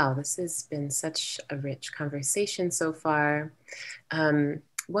 Wow, this has been such a rich conversation so far.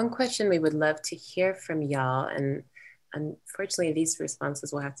 One question we would love to hear from y'all, and unfortunately these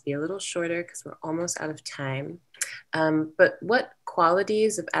responses will have to be a little shorter because we're almost out of time. But what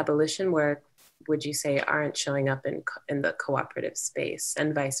qualities of abolition work would you say aren't showing up in the cooperative space,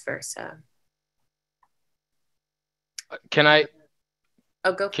 and vice versa? Can I?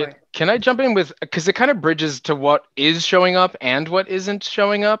 Oh, go for it. Can I jump in with, because it kind of bridges to what is showing up and what isn't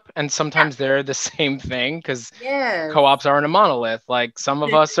showing up, and sometimes they're the same thing, because co-ops aren't a monolith. Like, some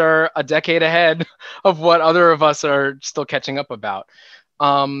of us are a decade ahead of what other of us are still catching up about.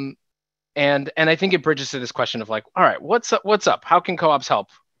 And I think it bridges to this question of, like, all right, what's up? How can co-ops help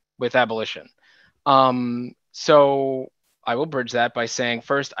with abolition? So I will bridge that by saying,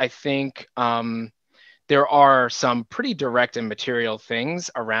 first, I think there are some pretty direct and material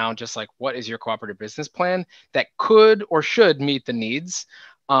things around just, like, what is your cooperative business plan that could or should meet the needs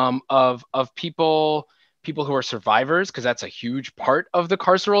of people people who are survivors, because that's a huge part of the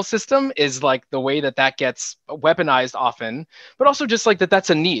carceral system, is like the way that that gets weaponized often, but also just like that's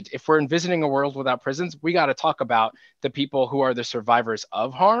a need. If we're envisioning a world without prisons, we got to talk about the people who are the survivors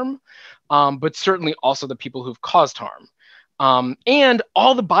of harm, but certainly also the people who've caused harm. And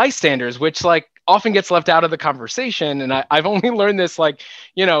all the bystanders, which like often gets left out of the conversation. And I've only learned this like,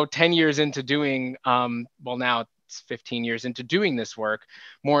 10 years into doing, well, now it's 15 years into doing this work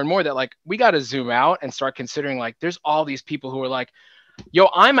more and more, that like, we got to zoom out and start considering like, there's all these people who are like, yo,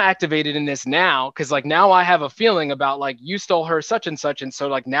 I'm activated in this now, because like now I have a feeling about like you stole her such and such. And so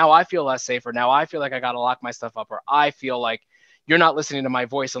like now I feel less safe, or now I feel like I got to lock my stuff up, or I feel like you're not listening to my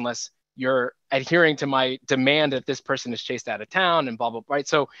voice unless you're adhering to my demand that this person is chased out of town and blah, blah, blah, right?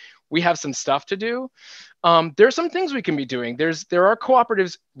 So we have some stuff to do. There's some things we can be doing. There are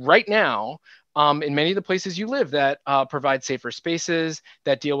cooperatives right now in many of the places you live that provide safer spaces,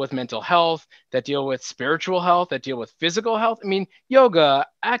 that deal with mental health, that deal with spiritual health, that deal with physical health. I mean, yoga,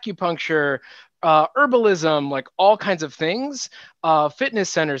 acupuncture, herbalism, like all kinds of things, fitness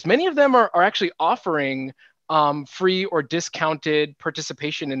centers. Many of them are actually offering free or discounted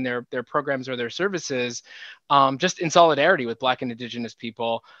participation in their programs or their services, just in solidarity with Black and Indigenous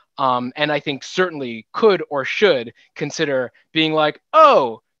people. And I think certainly could or should consider being like,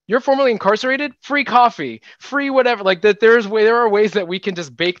 oh, you're formerly incarcerated, free coffee, free whatever, like that. There are ways that we can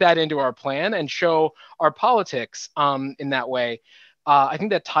just bake that into our plan and show our politics in that way. I think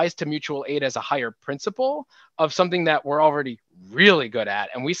that ties to mutual aid as a higher principle of something that we're already really good at.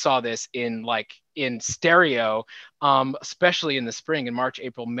 And we saw this in stereo, especially in the spring, in March,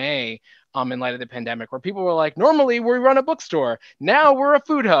 April, May, in light of the pandemic, where people were like, normally we run a bookstore. Now we're a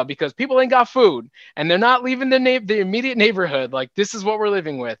food hub because people ain't got food and they're not leaving the immediate neighborhood. Like, this is what we're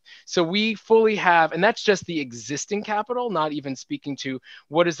living with. So we fully have, and that's just the existing capital, not even speaking to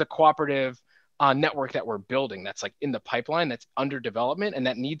what is the cooperative network that we're building that's like in the pipeline, that's under development, and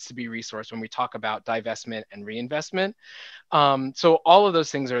that needs to be resourced when we talk about divestment and reinvestment. So all of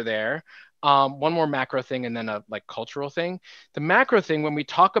those things are there. One more macro thing and then a like cultural thing. The macro thing, when we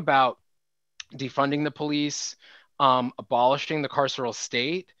talk about defunding the police, abolishing the carceral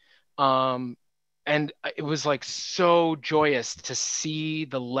state, and it was like so joyous to see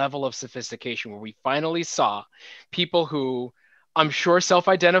the level of sophistication where we finally saw people who I'm sure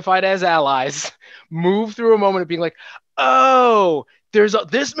self-identified as allies move through a moment of being like, oh, there's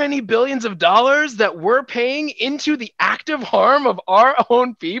this many billions of dollars that we're paying into the active harm of our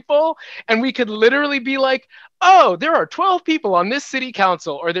own people. And we could literally be like, oh, there are 12 people on this city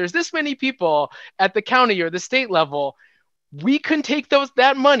council, or there's this many people at the county or the state level. We can take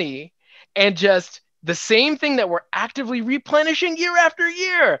that money and just the same thing that we're actively replenishing year after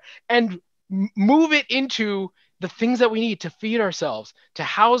year and move it into the things that we need to feed ourselves, to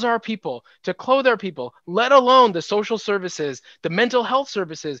house our people, to clothe our people, let alone the social services, the mental health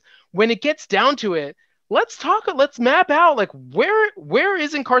services. When it gets down to it, let's map out like where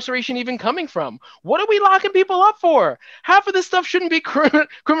is incarceration even coming from? What are we locking people up for? Half of this stuff shouldn't be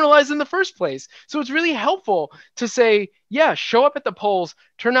criminalized in the first place. So it's really helpful to say, yeah, show up at the polls,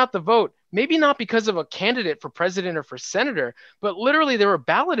 turn out the vote. Maybe not because of a candidate for president or for senator, but literally there were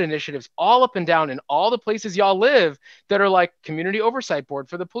ballot initiatives all up and down in all the places y'all live that are like community oversight board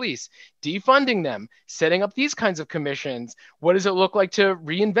for the police, defunding them, setting up these kinds of commissions. What does it look like to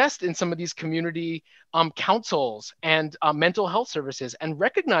reinvest in some of these community councils and mental health services, and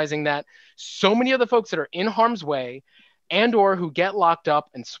recognizing that so many of the folks that are in harm's way and or who get locked up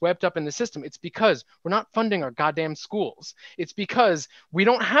and swept up in the system, it's because we're not funding our goddamn schools. It's because we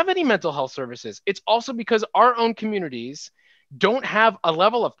don't have any mental health services. It's also because our own communities don't have a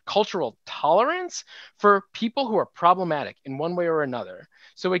level of cultural tolerance for people who are problematic in one way or another.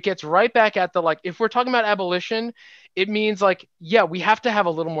 So it gets right back at the, like, if we're talking about abolition, it means like, yeah, we have to have a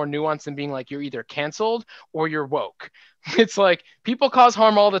little more nuance than being like, you're either canceled or you're woke. It's like people cause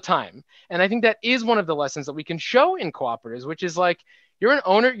harm all the time. And I think that is one of the lessons that we can show in cooperatives, which is like, you're an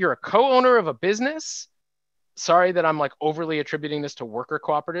owner, you're a co-owner of a business. Sorry that I'm like overly attributing this to worker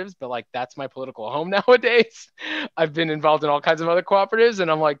cooperatives, but like that's my political home nowadays. I've been involved in all kinds of other cooperatives, and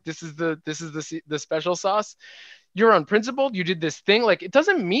I'm like, this is the special sauce. You're unprincipled. You did this thing. Like, it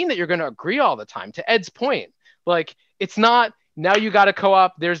doesn't mean that you're going to agree all the time. To Ed's point, like, it's not now you got a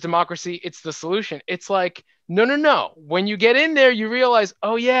co-op, there's democracy, it's the solution. It's like, no. When you get in there, you realize,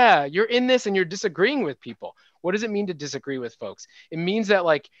 oh yeah, you're in this and you're disagreeing with people. What does it mean to disagree with folks? It means that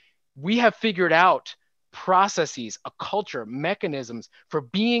like we have figured out processes, a culture, mechanisms for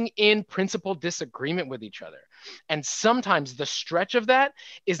being in principled disagreement with each other. And sometimes the stretch of that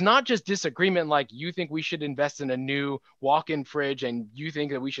is not just disagreement like you think we should invest in a new walk-in fridge and you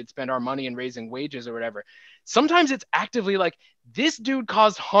think that we should spend our money in raising wages or whatever. Sometimes it's actively like, this dude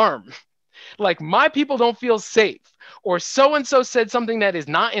caused harm. Like, my people don't feel safe, or so-and-so said something that is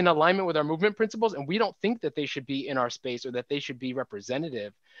not in alignment with our movement principles, and we don't think that they should be in our space or that they should be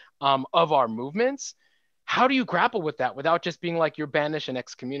representative of our movements. How do you grapple with that without just being like, you're banished and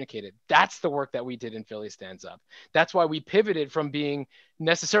excommunicated? That's the work that we did in Philly Stands Up. That's why we pivoted from being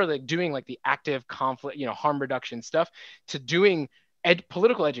necessarily doing like the active conflict, harm reduction stuff, to doing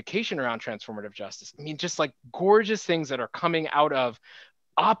political education around transformative justice. I mean, just like gorgeous things that are coming out of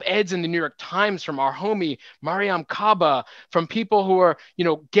op-eds in the New York Times from our homie Mariam Kaba, from people who are,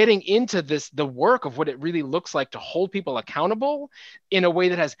 getting into the work of what it really looks like to hold people accountable in a way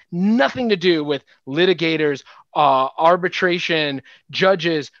that has nothing to do with litigators, arbitration,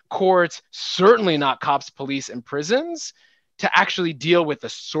 judges, courts, certainly not cops, police, and prisons, to actually deal with the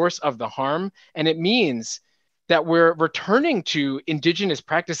source of the harm. And it means that we're returning to indigenous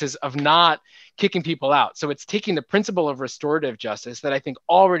practices of not kicking people out. So it's taking the principle of restorative justice that I think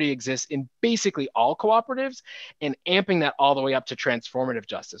already exists in basically all cooperatives and amping that all the way up to transformative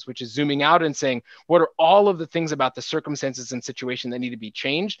justice, which is zooming out and saying, what are all of the things about the circumstances and situation that need to be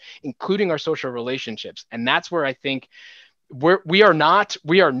changed, including our social relationships? And that's where I think we are not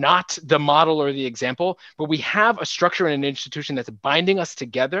the model or the example, but we have a structure and an institution that's binding us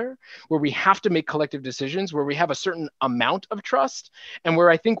together, where we have to make collective decisions, where we have a certain amount of trust, and where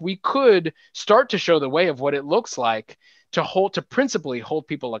I think we could start to show the way of what it looks like to principally hold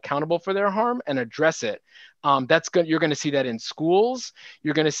people accountable for their harm and address it. You're going to see that in schools.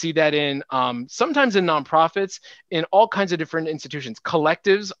 You're going to see that in sometimes in nonprofits, in all kinds of different institutions.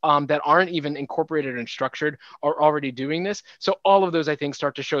 Collectives that aren't even incorporated and structured are already doing this. So all of those, I think,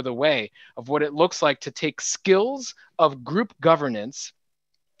 start to show the way of what it looks like to take skills of group governance,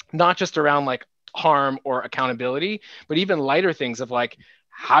 not just around like harm or accountability, but even lighter things of like,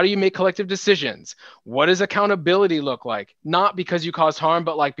 how do you make collective decisions? What does accountability look like? Not because you caused harm,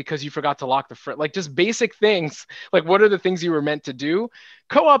 but like because you forgot to lock the fridge, like just basic things. Like, what are the things you were meant to do?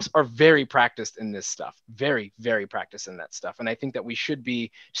 Co-ops are very practiced in this stuff, very, very practiced in that stuff. And I think that we should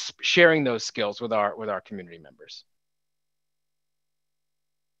be sharing those skills with our community members.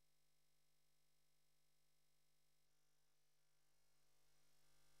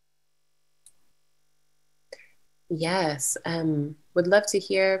 Yes, would love to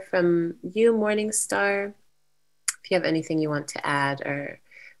hear from you, Morningstar, if you have anything you want to add or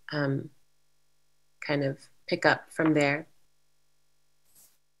kind of pick up from there.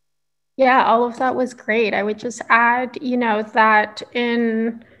 Yeah, all of that was great. I would just add, that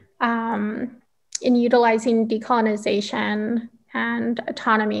in utilizing decolonization and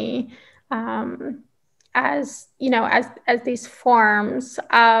autonomy as these forms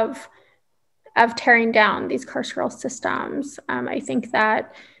of tearing down these carceral systems. I think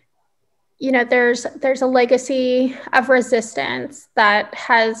that, there's a legacy of resistance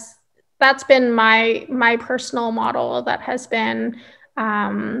that's been my personal model, that has been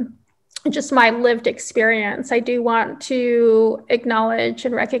just my lived experience. I do want to acknowledge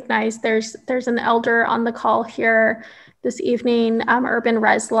and recognize there's an elder on the call here this evening, Urban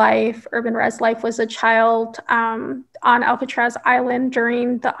Res Life. Urban Res Life was a child on Alcatraz Island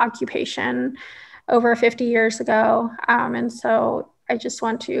during the occupation over 50 years ago. And so I just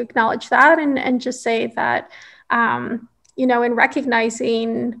want to acknowledge that and just say that, in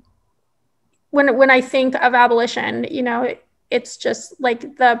recognizing, when I think of abolition, it's just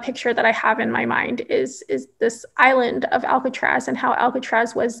like the picture that I have in my mind is this island of Alcatraz, and how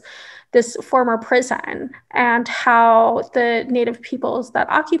Alcatraz was this former prison, and how the Native peoples that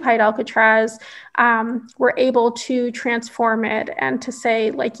occupied Alcatraz were able to transform it and to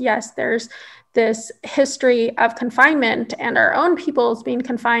say, like, yes, there's this history of confinement and our own peoples being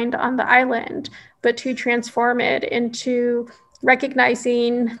confined on the island, but to transform it into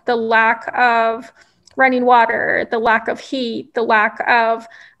recognizing the lack of running water, the lack of heat, the lack of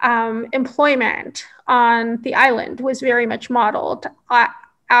employment on the island was very much modeled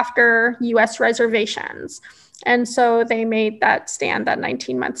after US reservations. And so they made that stand, that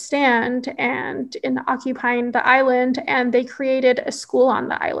 19-month stand, and in occupying the island, and they created a school on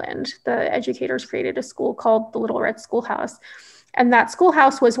the island. The educators created a school called the Little Red Schoolhouse. And that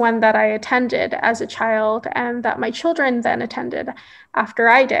schoolhouse was one that I attended as a child, and that my children then attended after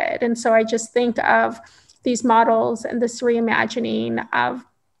I did. And so I just think of these models and this reimagining of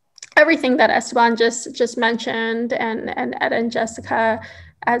everything that Esteban just mentioned, and Ed and Jessica,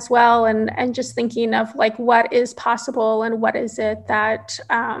 as well, and just thinking of like what is possible and what is it that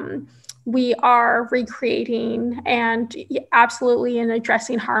we are recreating, and absolutely in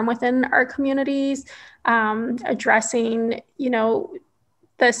addressing harm within our communities, addressing,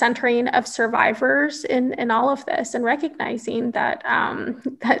 the centering of survivors in all of this, and recognizing that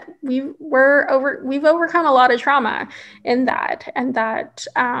that we've overcome a lot of trauma in that, and that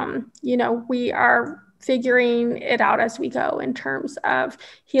we are figuring it out as we go in terms of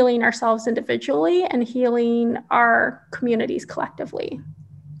healing ourselves individually and healing our communities collectively.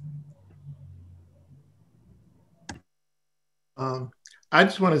 I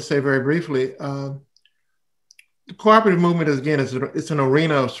just want to say very briefly, the cooperative movement is, again, it's an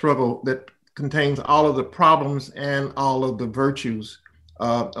arena of struggle that contains all of the problems and all of the virtues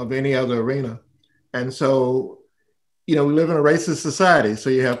of any other arena. And so, we live in a racist society,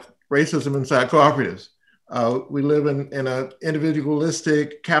 so you have racism inside cooperatives. We live in an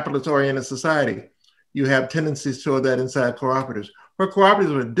individualistic, capitalist-oriented society. You have tendencies toward that inside cooperatives. Where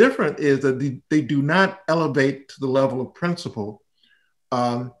cooperatives are different is that they do not elevate to the level of principle,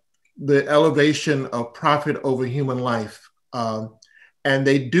 the elevation of profit over human life. And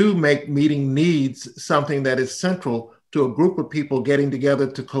they do make meeting needs something that is central to a group of people getting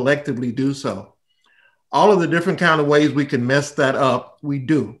together to collectively do so. All of the different kind of ways we can mess that up, we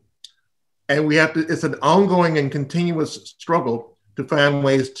do. And we have to, it's an ongoing and continuous struggle to find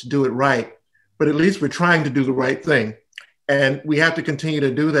ways to do it right. But at least we're trying to do the right thing. And we have to continue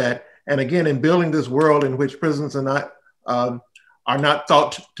to do that. And again, in building this world in which prisons are not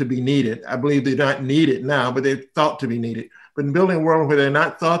thought to be needed. I believe they're not needed now, but they're thought to be needed. But in building a world where they're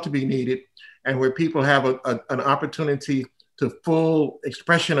not thought to be needed, and where people have an opportunity to full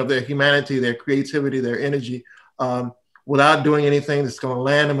expression of their humanity, their creativity, their energy, without doing anything that's going to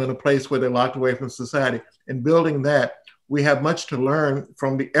land them in a place where they're locked away from society. In building that, we have much to learn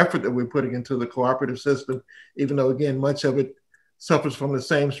from the effort that we're putting into the cooperative system, even though, again, much of it suffers from the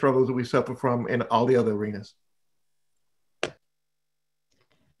same struggles that we suffer from in all the other arenas.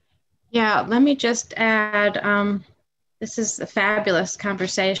 Yeah, let me just add, this is a fabulous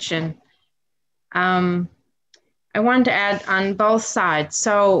conversation. I wanted to add on both sides.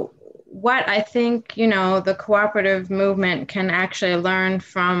 So what I think, the cooperative movement can actually learn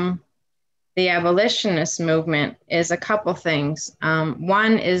from the abolitionist movement is a couple things.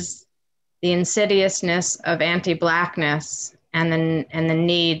 One is the insidiousness of anti-Blackness and the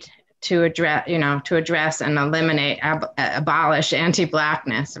need to address and eliminate, abolish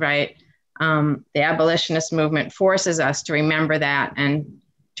anti-Blackness, right? The abolitionist movement forces us to remember that, and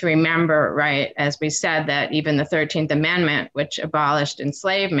to remember, right, as we said, that even the 13th Amendment, which abolished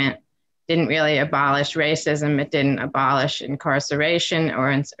enslavement, didn't really abolish racism. It didn't abolish incarceration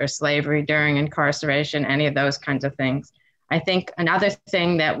or slavery during incarceration, any of those kinds of things. I think another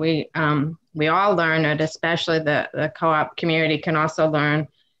thing that we all learn, and especially the co-op community can also learn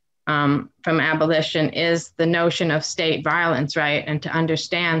from abolition, is the notion of state violence, right? And to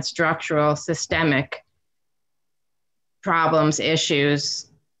understand structural, systemic problems, issues,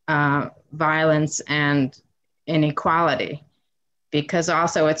 violence, and inequality. Because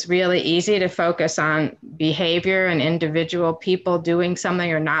also it's really easy to focus on behavior and individual people doing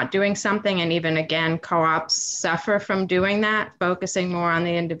something or not doing something. And even again, co-ops suffer from doing that, focusing more on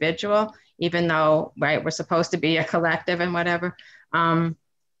the individual, even though, right, we're supposed to be a collective and whatever. The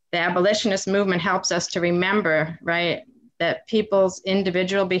abolitionist movement helps us to remember, right, that people's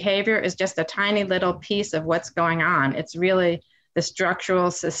individual behavior is just a tiny little piece of what's going on. It's really the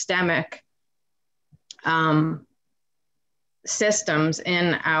structural, systemic systems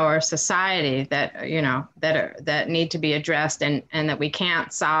in our society that that need to be addressed, and that we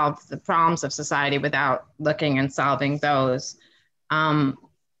can't solve the problems of society without looking and solving those.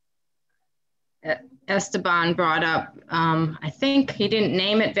 Esteban brought up, I think he didn't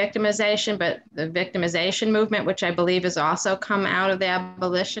name it victimization, but the victimization movement, which I believe has also come out of the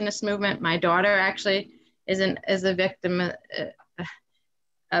abolitionist movement. My daughter actually is a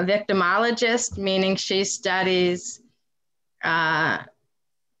victimologist, meaning she studies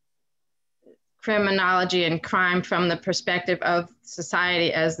criminology and crime from the perspective of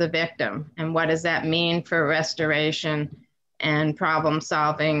society as the victim. And what does that mean for restoration and problem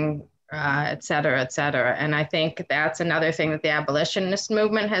solving, et cetera, et cetera. And I think that's another thing that the abolitionist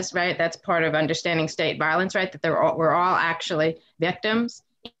movement has, right? That's part of understanding state violence, right? That we're all actually victims,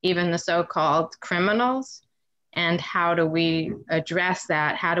 even the so-called criminals. And how do we address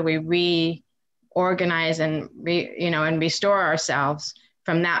that? How do we reorganize and restore ourselves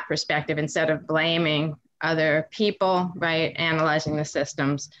from that perspective instead of blaming other people, right? Analyzing the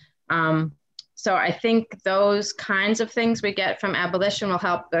systems. So I think those kinds of things we get from abolition will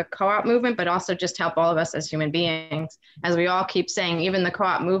help the co-op movement, but also just help all of us as human beings. As we all keep saying, even the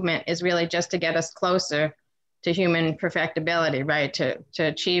co-op movement is really just to get us closer to human perfectibility, right? To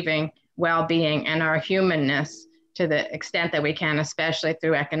achieving well-being and our humanness to the extent that we can, especially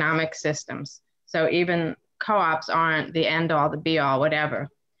through economic systems. So even co-ops aren't the end all, the be all,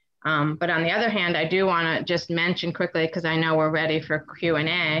 whatever. But on the other hand, I do want to just mention quickly, because I know we're ready for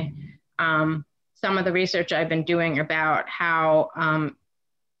Q&A, some of the research I've been doing about how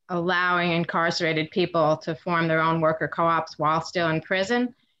allowing incarcerated people to form their own worker co-ops while still in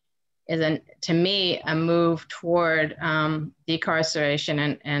prison is, to me, a move toward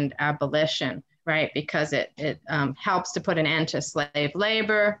decarceration and abolition, right? Because it helps to put an end to slave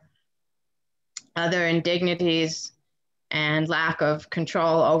labor, other indignities, and lack of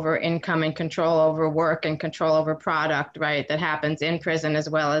control over income and control over work and control over product, right? That happens in prison as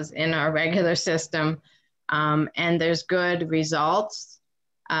well as in our regular system. And there's good results.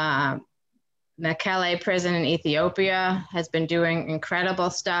 Mekelle prison in Ethiopia has been doing incredible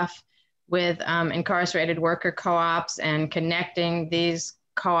stuff with incarcerated worker co-ops and connecting these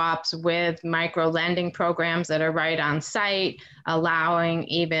co-ops with micro lending programs that are right on site, allowing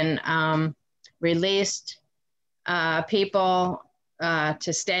even released people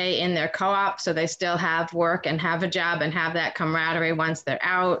to stay in their co-op so they still have work and have a job and have that camaraderie once they're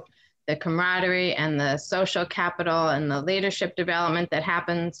out. The camaraderie and the social capital and the leadership development that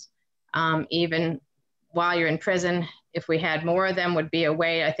happens even while you're in prison, if we had more of them, would be a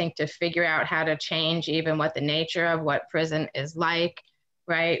way, I think, to figure out how to change even what the nature of what prison is like,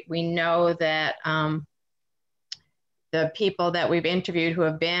 right? We know that the people that we've interviewed who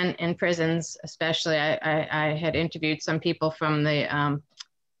have been in prisons, especially I had interviewed some people from the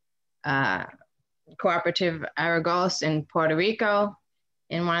cooperative Aragos in Puerto Rico,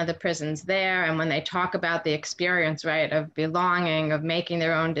 in one of the prisons there. And when they talk about the experience, right, of belonging, of making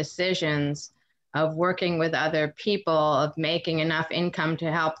their own decisions, of working with other people, of making enough income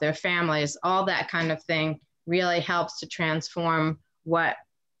to help their families, all that kind of thing really helps to transform what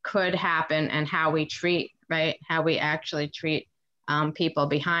could happen and how we treat, right, how we actually treat people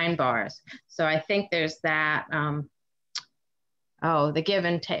behind bars. So I think there's that, the give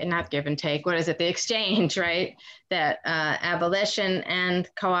and take, not give and take, what is it? The exchange, right? That abolition and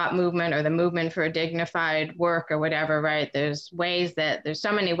co-op movement, or the movement for a dignified work or whatever, right? There's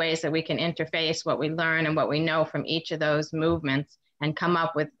so many ways that we can interface what we learn and what we know from each of those movements and come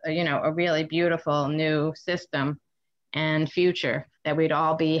up with, a really beautiful new system and future that we'd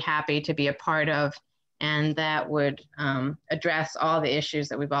all be happy to be a part of, and that would address all the issues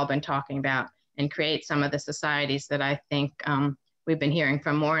that we've all been talking about and create some of the societies that I think we've been hearing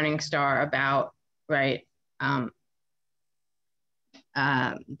from Morningstar about, right? How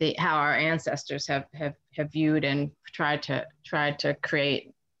our ancestors have viewed and tried to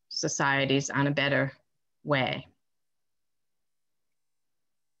create societies on a better way.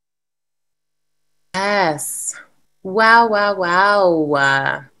 Yes. Wow, wow,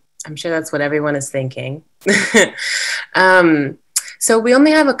 wow. I'm sure that's what everyone is thinking. So we only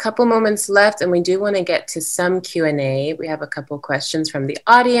have a couple moments left, and we do want to get to some Q&A. We have a couple questions from the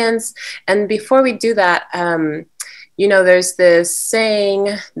audience. And before we do that, there's this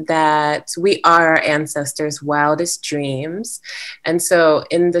saying that we are our ancestors' wildest dreams. And so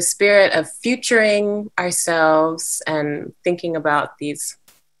in the spirit of futuring ourselves and thinking about these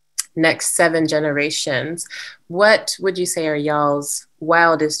next 7 generations, what would you say are y'all's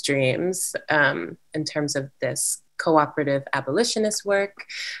wildest dreams in terms of this cooperative abolitionist work?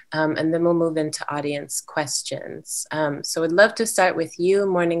 And then we'll move into audience questions. So I'd love to start with you,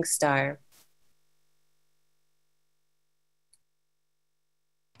 Morningstar.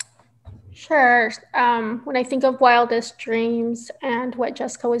 Sure. When I think of wildest dreams and what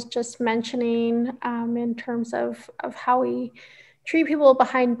Jessica was just mentioning in terms of how we treat people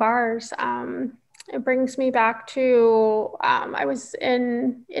behind bars, it brings me back to I was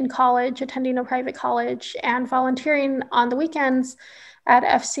in college, attending a private college and volunteering on the weekends at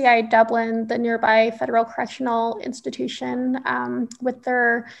FCI Dublin, the nearby federal correctional institution, with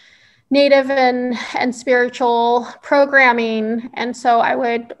their Native and spiritual programming. And so I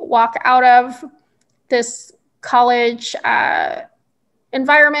would walk out of this college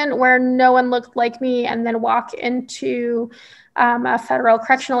environment where no one looked like me, and then walk into a federal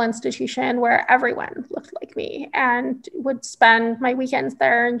correctional institution where everyone looked like me, and would spend my weekends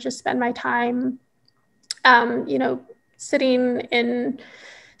there and just spend my time, sitting in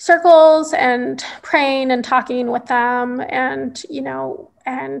circles and praying and talking with them, and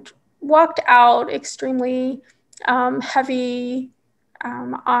walked out extremely heavy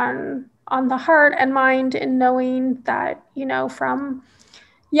on on the heart and mind in knowing that, you know, from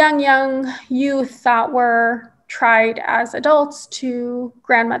young youth that were tried as adults to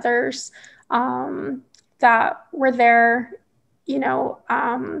grandmothers that were there, you know,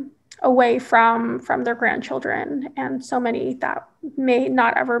 away from their grandchildren, and so many that may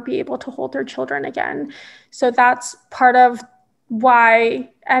not ever be able to hold their children again. So that's part of why,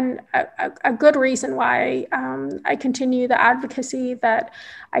 and a good reason why I continue the advocacy that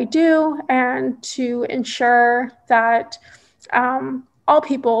I do, and to ensure that all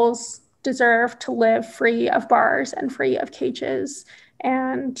peoples deserve to live free of bars and free of cages,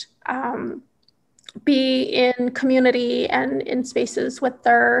 and be in community and in spaces with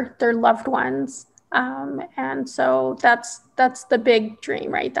their loved ones. And so that's the big dream,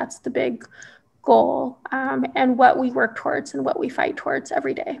 right? That's the big goal, and what we work towards and what we fight towards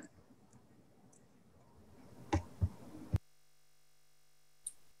every day.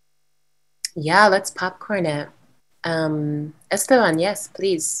 Yeah, let's popcorn it. Esteban, yes,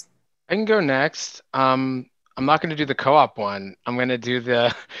 please. I can go next. I'm not going to do the co-op one. I'm going to do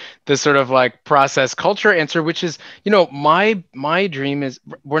the sort of like process culture answer, which is, you know, my dream is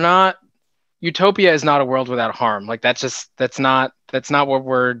utopia is not a world without harm. Like that's not what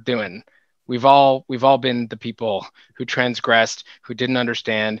we're doing. We've all been the people who transgressed, who didn't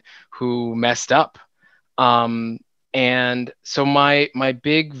understand, who messed up. And so my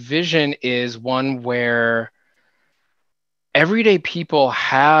big vision is one where everyday people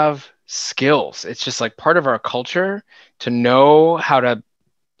have skills. It's just like part of our culture to know how to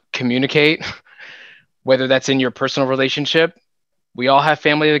communicate, whether that's in your personal relationship. We all have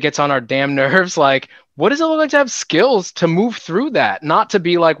family that gets on our damn nerves. Like, what does it look like to have skills to move through that? Not to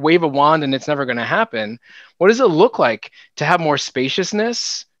be like wave a wand and it's never going to happen. What does it look like to have more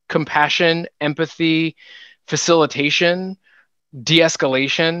spaciousness, compassion, empathy, facilitation,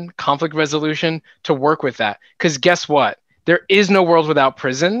 de-escalation, conflict resolution, to work with that? Because guess what? There is no world without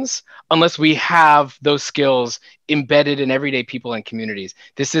prisons unless we have those skills embedded in everyday people and communities.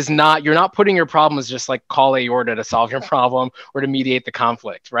 This is not, you're not putting your problems just like call aorta to solve your problem or to mediate the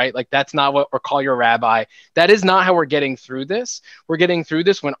conflict, right? Like that's not what, or call your rabbi. That is not how we're getting through this. We're getting through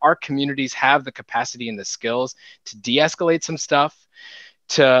this when our communities have the capacity and the skills to de-escalate some stuff,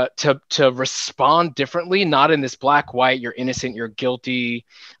 to respond differently, not in this black, white, you're innocent, you're guilty,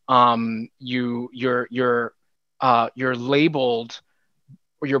 you're labeled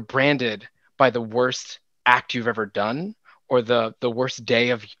or you're branded by the worst act you've ever done, or the worst day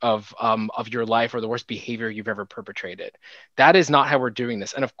of your life, or the worst behavior you've ever perpetrated. That is not how we're doing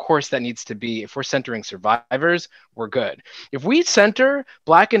this. And of course that needs to be, if we're centering survivors, we're good. If we center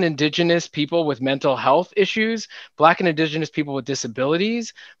Black and Indigenous people with mental health issues, Black and Indigenous people with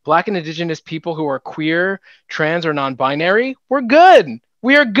disabilities, Black and Indigenous people who are queer, trans, or non-binary, we're good.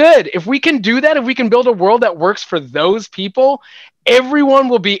 We are good. If we can do that, if we can build a world that works for those people, everyone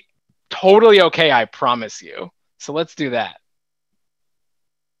will be totally okay, I promise you. So let's do that.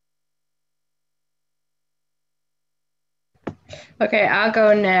 Okay, I'll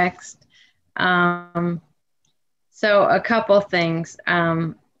go next. So a couple things.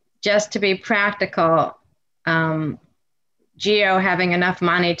 Just to be practical, GEO having enough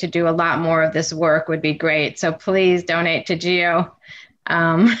money to do a lot more of this work would be great. So please donate to GEO.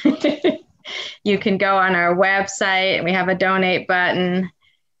 You can go on our website. We have a donate button.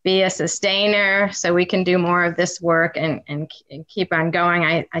 Be a sustainer so we can do more of this work and keep on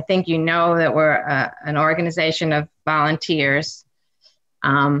going. I think you know that we're an organization of volunteers,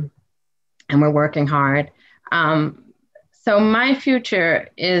 and we're working hard. So my future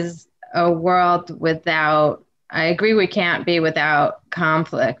is a world without, I agree we can't be without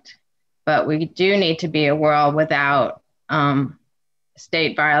conflict, but we do need to be a world without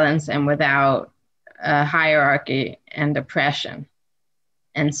state violence and without hierarchy and oppression.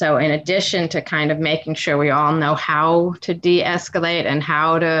 And so in addition to kind of making sure we all know how to de-escalate and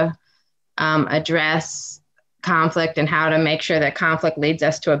how to address conflict and how to make sure that conflict leads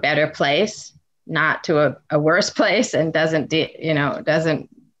us to a better place, not to a worse place, and doesn't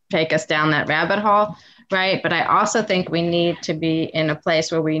take us down that rabbit hole, right? But I also think we need to be in a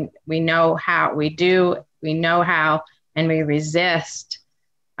place where we know how, we know how, and we resist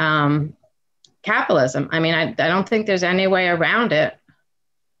capitalism. I mean, I don't think there's any way around it.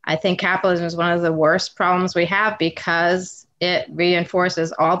 I think capitalism is one of the worst problems we have because it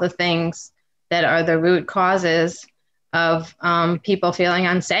reinforces all the things that are the root causes of people feeling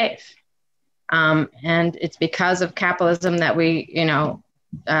unsafe. And it's because of capitalism that we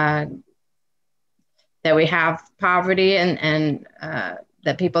have poverty and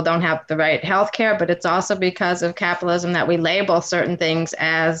that people don't have the right health care, but it's also because of capitalism that we label certain things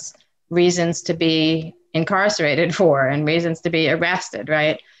as reasons to be incarcerated for and reasons to be arrested,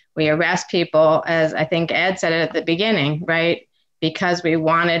 right? We arrest people, as I think Ed said it at the beginning, right? Because we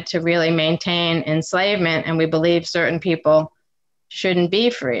wanted to really maintain enslavement and we believe certain people shouldn't be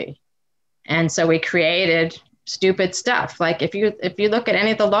free. And so we created stupid stuff. Like if you look at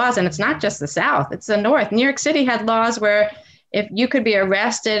any of the laws, and it's not just the South, it's the North. New York City had laws where if you could be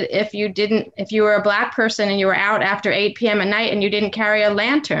arrested if you were a Black person and you were out after 8 p.m. at night and you didn't carry a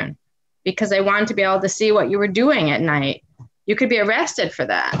lantern because they wanted to be able to see what you were doing at night. You could be arrested for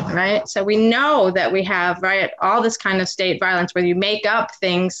that, right? So we know that we have, right, all this kind of state violence where you make up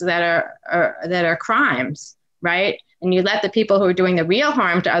things that are crimes, right? And you let the people who are doing the real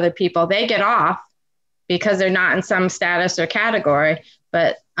harm to other people, they get off because they're not in some status or category.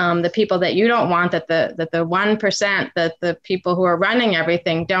 But the people that you don't want, that the 1%, that the people who are running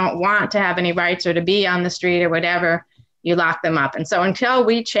everything don't want to have any rights or to be on the street or whatever, you lock them up. And so until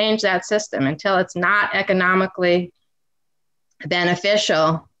we change that system, until it's not economically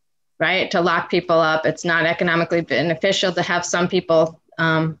beneficial, right, to lock people up, it's not economically beneficial to have some people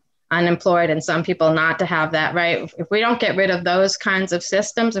unemployed and some people not to have that, right? If we don't get rid of those kinds of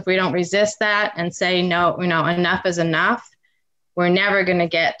systems, if we don't resist that and say, no, enough is enough, we're never going to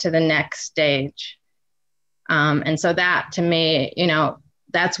get to the next stage. And so that, to me,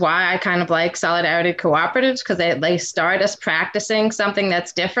 that's why I kind of like solidarity cooperatives, because they start us practicing something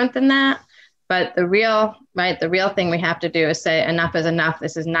that's different than that. But the real thing we have to do is say enough is enough.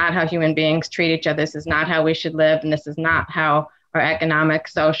 This is not how human beings treat each other. This is not how we should live. And this is not how our economic,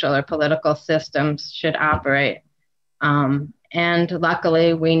 social, or political systems should operate. And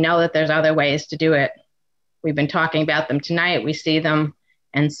luckily, we know that there's other ways to do it. We've been talking about them tonight. We see them.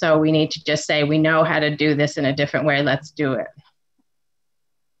 And so we need to just say, we know how to do this in a different way. Let's do it.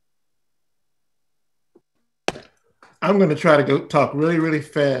 I'm going to try to go talk really, really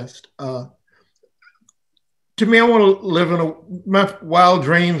fast. To me, I want to live my wild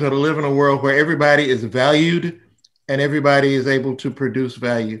dreams are to live in a world where everybody is valued and everybody is able to produce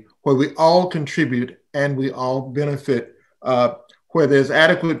value, where we all contribute and we all benefit, where there's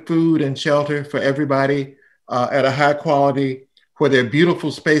adequate food and shelter for everybody at a high quality, where there are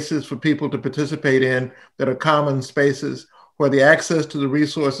beautiful spaces for people to participate in that are common spaces, where the access to the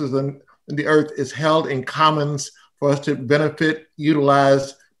resources and the earth is held in commons for us to benefit,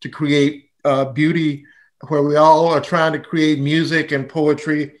 utilize, to create beauty, where we all are trying to create music and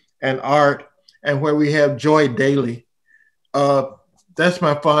poetry and art, and where we have joy daily. That's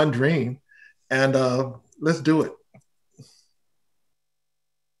my fond dream. And let's do it.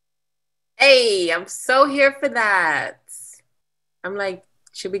 Hey, I'm so here for that. I'm like,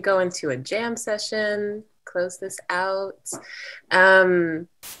 should we go into a jam session? Close this out.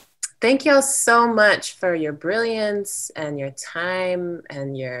 Thank y'all so much for your brilliance and your time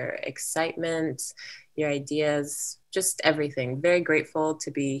and your excitement, your ideas, just everything. Very grateful to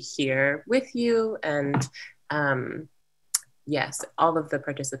be here with you. And yes, all of the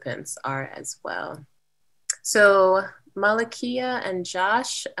participants are as well. So Malakia and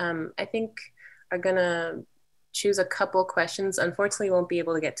Josh, I think are gonna choose a couple questions. Unfortunately, we won't be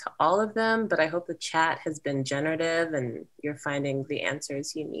able to get to all of them, but I hope the chat has been generative and you're finding the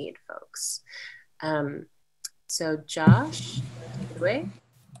answers you need, folks. So Josh, take it away.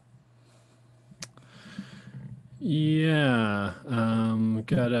 Yeah,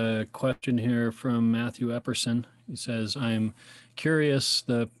 got a question here from Matthew Epperson. He says, I'm curious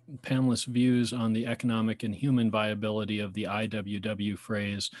the panelists' views on the economic and human viability of the IWW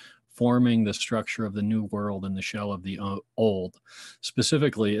phrase, forming the structure of the new world in the shell of the old.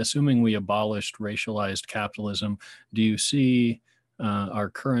 Specifically, assuming we abolished racialized capitalism, do you see our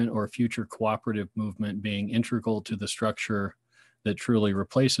current or future cooperative movement being integral to the structure that truly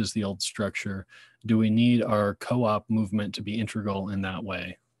replaces the old structure? Do we need our co-op movement to be integral in that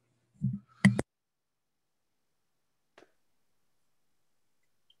way?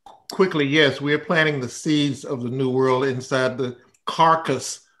 Quickly, yes, we are planting the seeds of the new world inside the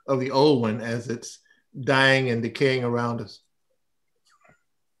carcass of the old one as it's dying and decaying around us.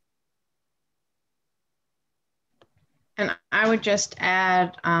 And I would just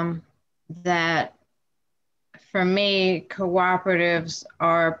add that for me, cooperatives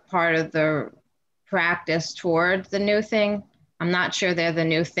are part of the practice toward the new thing. I'm not sure they're the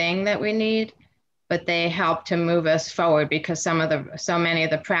new thing that we need, but they help to move us forward because so many of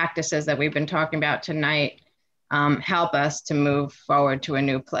the practices that we've been talking about tonight help us to move forward to a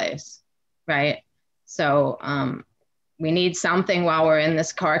new place, right? So we need something while we're in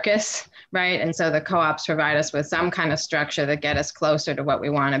this carcass, right? And so the co-ops provide us with some kind of structure that get us closer to what we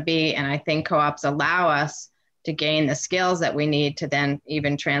want to be. And I think co-ops allow us to gain the skills that we need to then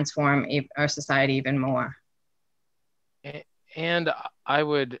even transform our society even more. And I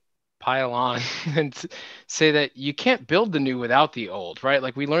would pile on and say that you can't build the new without the old, right?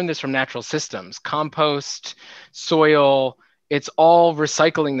 Like we learned this from natural systems, compost, soil, it's all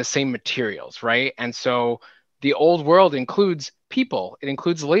recycling the same materials, right? And so the old world includes people, it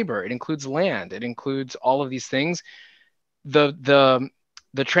includes labor, it includes land, it includes all of these things. The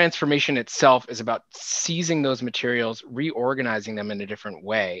transformation itself is about seizing those materials, reorganizing them in a different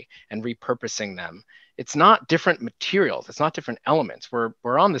way and repurposing them. It's not different materials. It's not different elements. We're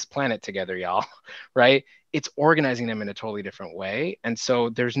on this planet together, y'all, right? It's organizing them in a totally different way. And so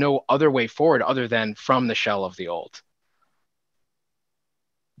there's no other way forward other than from the shell of the old.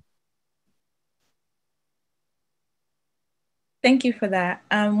 Thank you for that.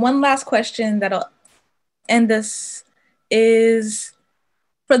 One last question that'll end this is,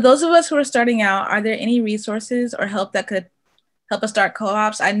 for those of us who are starting out, are there any resources or help that could help us start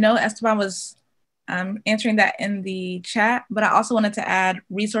co-ops? I know Esteban was answering that in the chat, but I also wanted to add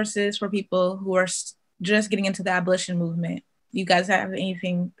resources for people who are just getting into the abolition movement. You guys have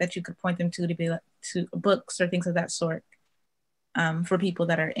anything that you could point them to be like, to books or things of that sort for people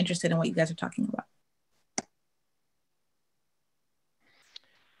that are interested in what you guys are talking about?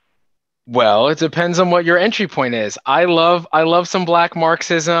 Well, it depends on what your entry point is. I love some Black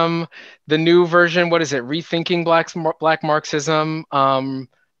Marxism. The new version, what is it? Rethinking Black Marxism.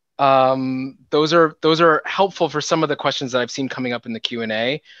 Those are helpful for some of the questions that I've seen coming up in the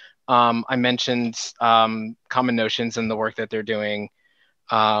Q&A. I mentioned Common Notions and the work that they're doing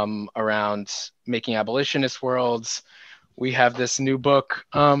around making abolitionist worlds. We have this new book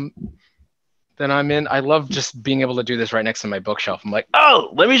that I'm in. I love just being able to do this right next to my bookshelf. I'm like, oh,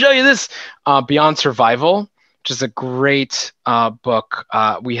 let me show you this. Beyond Survival, which is a great book.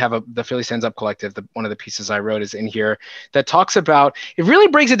 We have the Philly Stands Up Collective. One of the pieces I wrote is in here that talks about, it really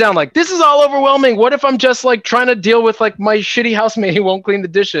breaks it down like, this is all overwhelming. What if I'm just like trying to deal with like my shitty housemate who won't clean the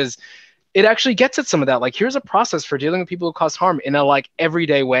dishes? It actually gets at some of that. Like, here's a process for dealing with people who cause harm in a like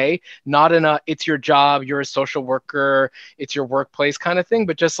everyday way, not in a, it's your job, you're a social worker, it's your workplace kind of thing,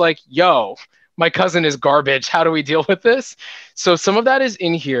 but just like, yo, my cousin is garbage. How do we deal with this? So some of that is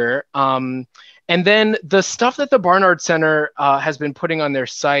in here. And then the stuff that the Barnard Center has been putting on their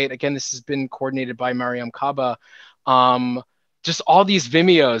site, again, this has been coordinated by Mariam Kaba, just all these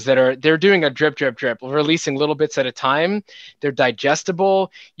Vimeos they're doing a drip, releasing little bits at a time. They're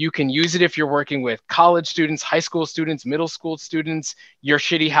digestible. You can use it if you're working with college students, high school students, middle school students, your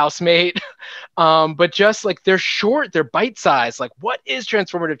shitty housemate. But just like, they're short, they're bite-sized. Like, what is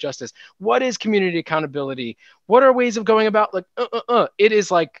transformative justice? What is community accountability? What are ways of going about like, It is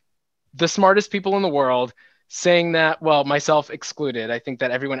like the smartest people in the world saying that, well, myself excluded. I think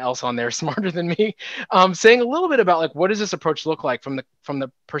that everyone else on there is smarter than me. Saying a little bit about like, what does this approach look like from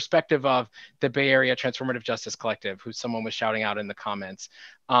the perspective of the Bay Area Transformative Justice Collective, who someone was shouting out in the comments,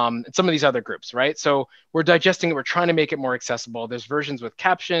 and some of these other groups, right? So we're digesting it. We're trying to make it more accessible. There's versions with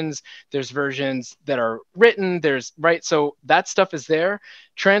captions. There's versions that are written. Right? So that stuff is there.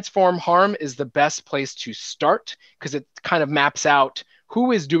 Transform Harm is the best place to start because it kind of maps out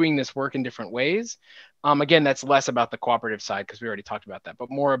who is doing this work in different ways. Again, that's less about the cooperative side because we already talked about that, but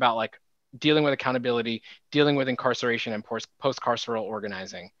more about like dealing with accountability, dealing with incarceration and post-carceral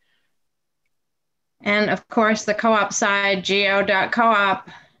organizing. And of course, the co-op side, geo.coop.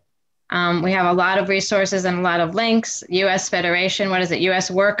 We have a lot of resources and a lot of links. US Federation, what is it?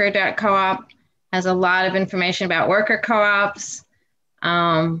 usworker.coop has a lot of information about worker co-ops.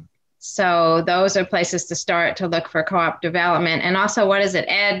 So those are places to start to look for co-op development. And also, what is it?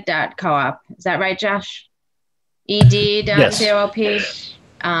 ed.coop. Is that right, Josh? ed.coop Yes.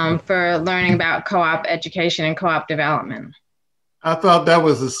 For learning about co-op education and co-op development. I thought that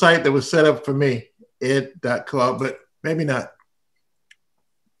was the site that was set up for me, ed.coop, but maybe not.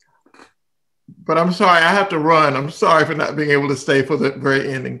 But I'm sorry, I have to run. I'm sorry for not being able to stay for the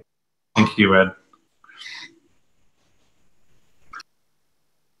very ending. Thank you, Ed.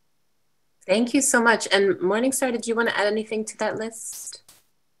 Thank you so much. And Morningstar, did you want to add anything to that list?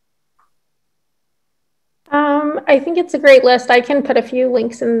 I think it's a great list. I can put a few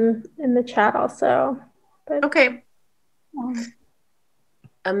links in the chat also. But, okay.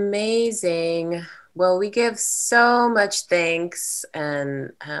 Amazing. Well, we give so much thanks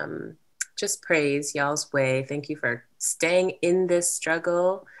and just praise y'all's way. Thank you for staying in this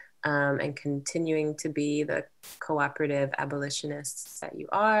struggle and continuing to be the cooperative abolitionists that you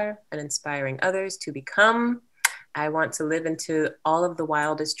are and inspiring others to become. I want to live into all of the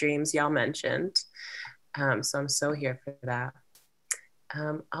wildest dreams y'all mentioned. So I'm so here for that.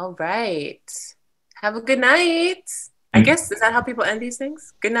 All right. Have a good night. I guess, is that how people end these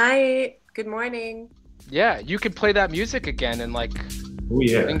things? Good night. Good morning. Yeah, you could play that music again and like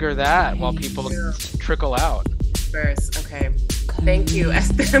finger that while people trickle out. First, okay. Thank you,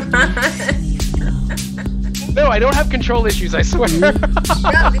 Esteban. No, I don't have control issues, I swear. No,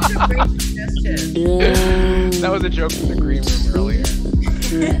 these are great suggestions. That was a joke from the green room earlier.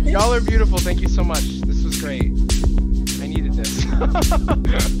 Y'all are beautiful. Thank you so much. This was great. I needed this.